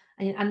common,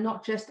 and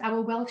not just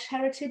our Welsh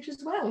heritage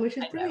as well, which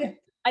is brilliant.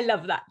 I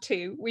love that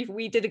too.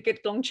 We did a good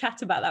long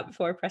chat about that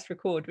before I pressed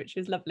record, which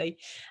was lovely.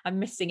 I'm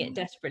missing it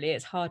desperately.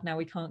 It's hard now,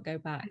 we can't go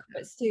back,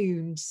 but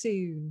soon.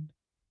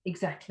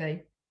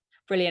 Exactly.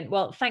 Brilliant.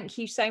 Well, thank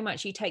you so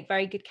much. You take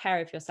very good care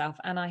of yourself,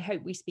 and I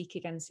hope we speak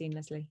again soon,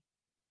 Leslie.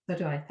 So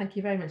do I. Thank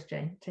you very much,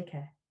 Jane. Take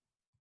care.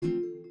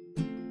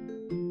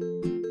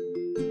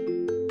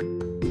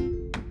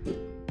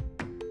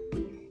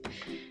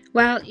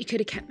 Well, you could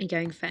have kept me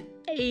going for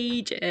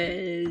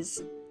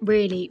ages.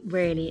 Really,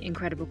 really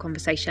incredible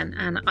conversation,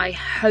 and I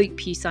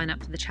hope you sign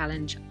up for the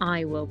challenge.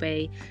 I will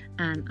be,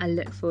 and I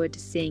look forward to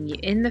seeing you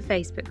in the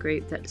Facebook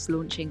group that's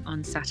launching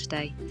on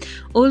Saturday.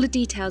 All the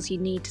details you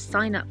need to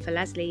sign up for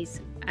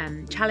Leslie's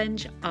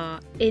challenge are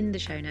in the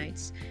show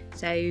notes,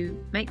 so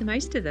make the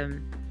most of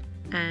them.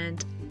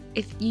 And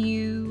if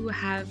you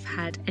have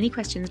had any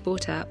questions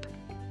brought up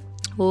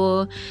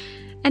or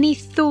any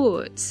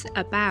thoughts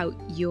about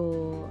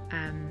your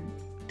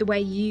the way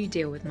you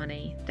deal with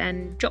money,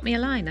 then drop me a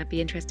line. I'd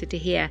be interested to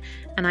hear,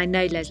 and I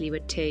know Leslie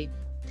would too.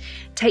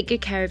 Take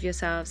good care of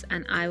yourselves,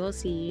 and I will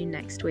see you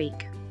next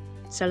week.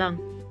 So long.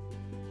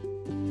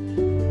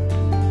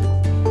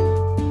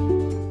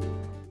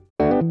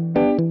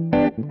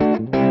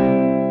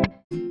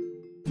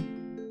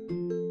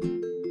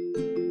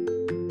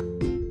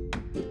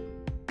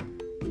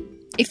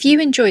 If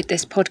you enjoyed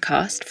this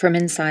podcast from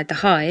Inside the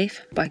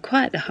Hive by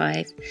Quiet the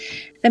Hive,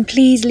 then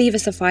please leave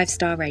us a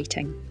 5-star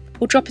rating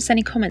or drop us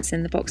any comments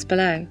in the box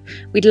below.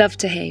 We'd love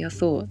to hear your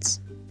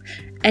thoughts.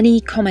 Any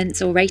comments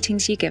or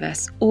ratings you give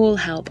us all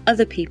help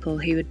other people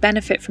who would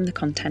benefit from the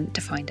content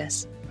to find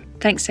us.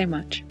 Thanks so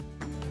much.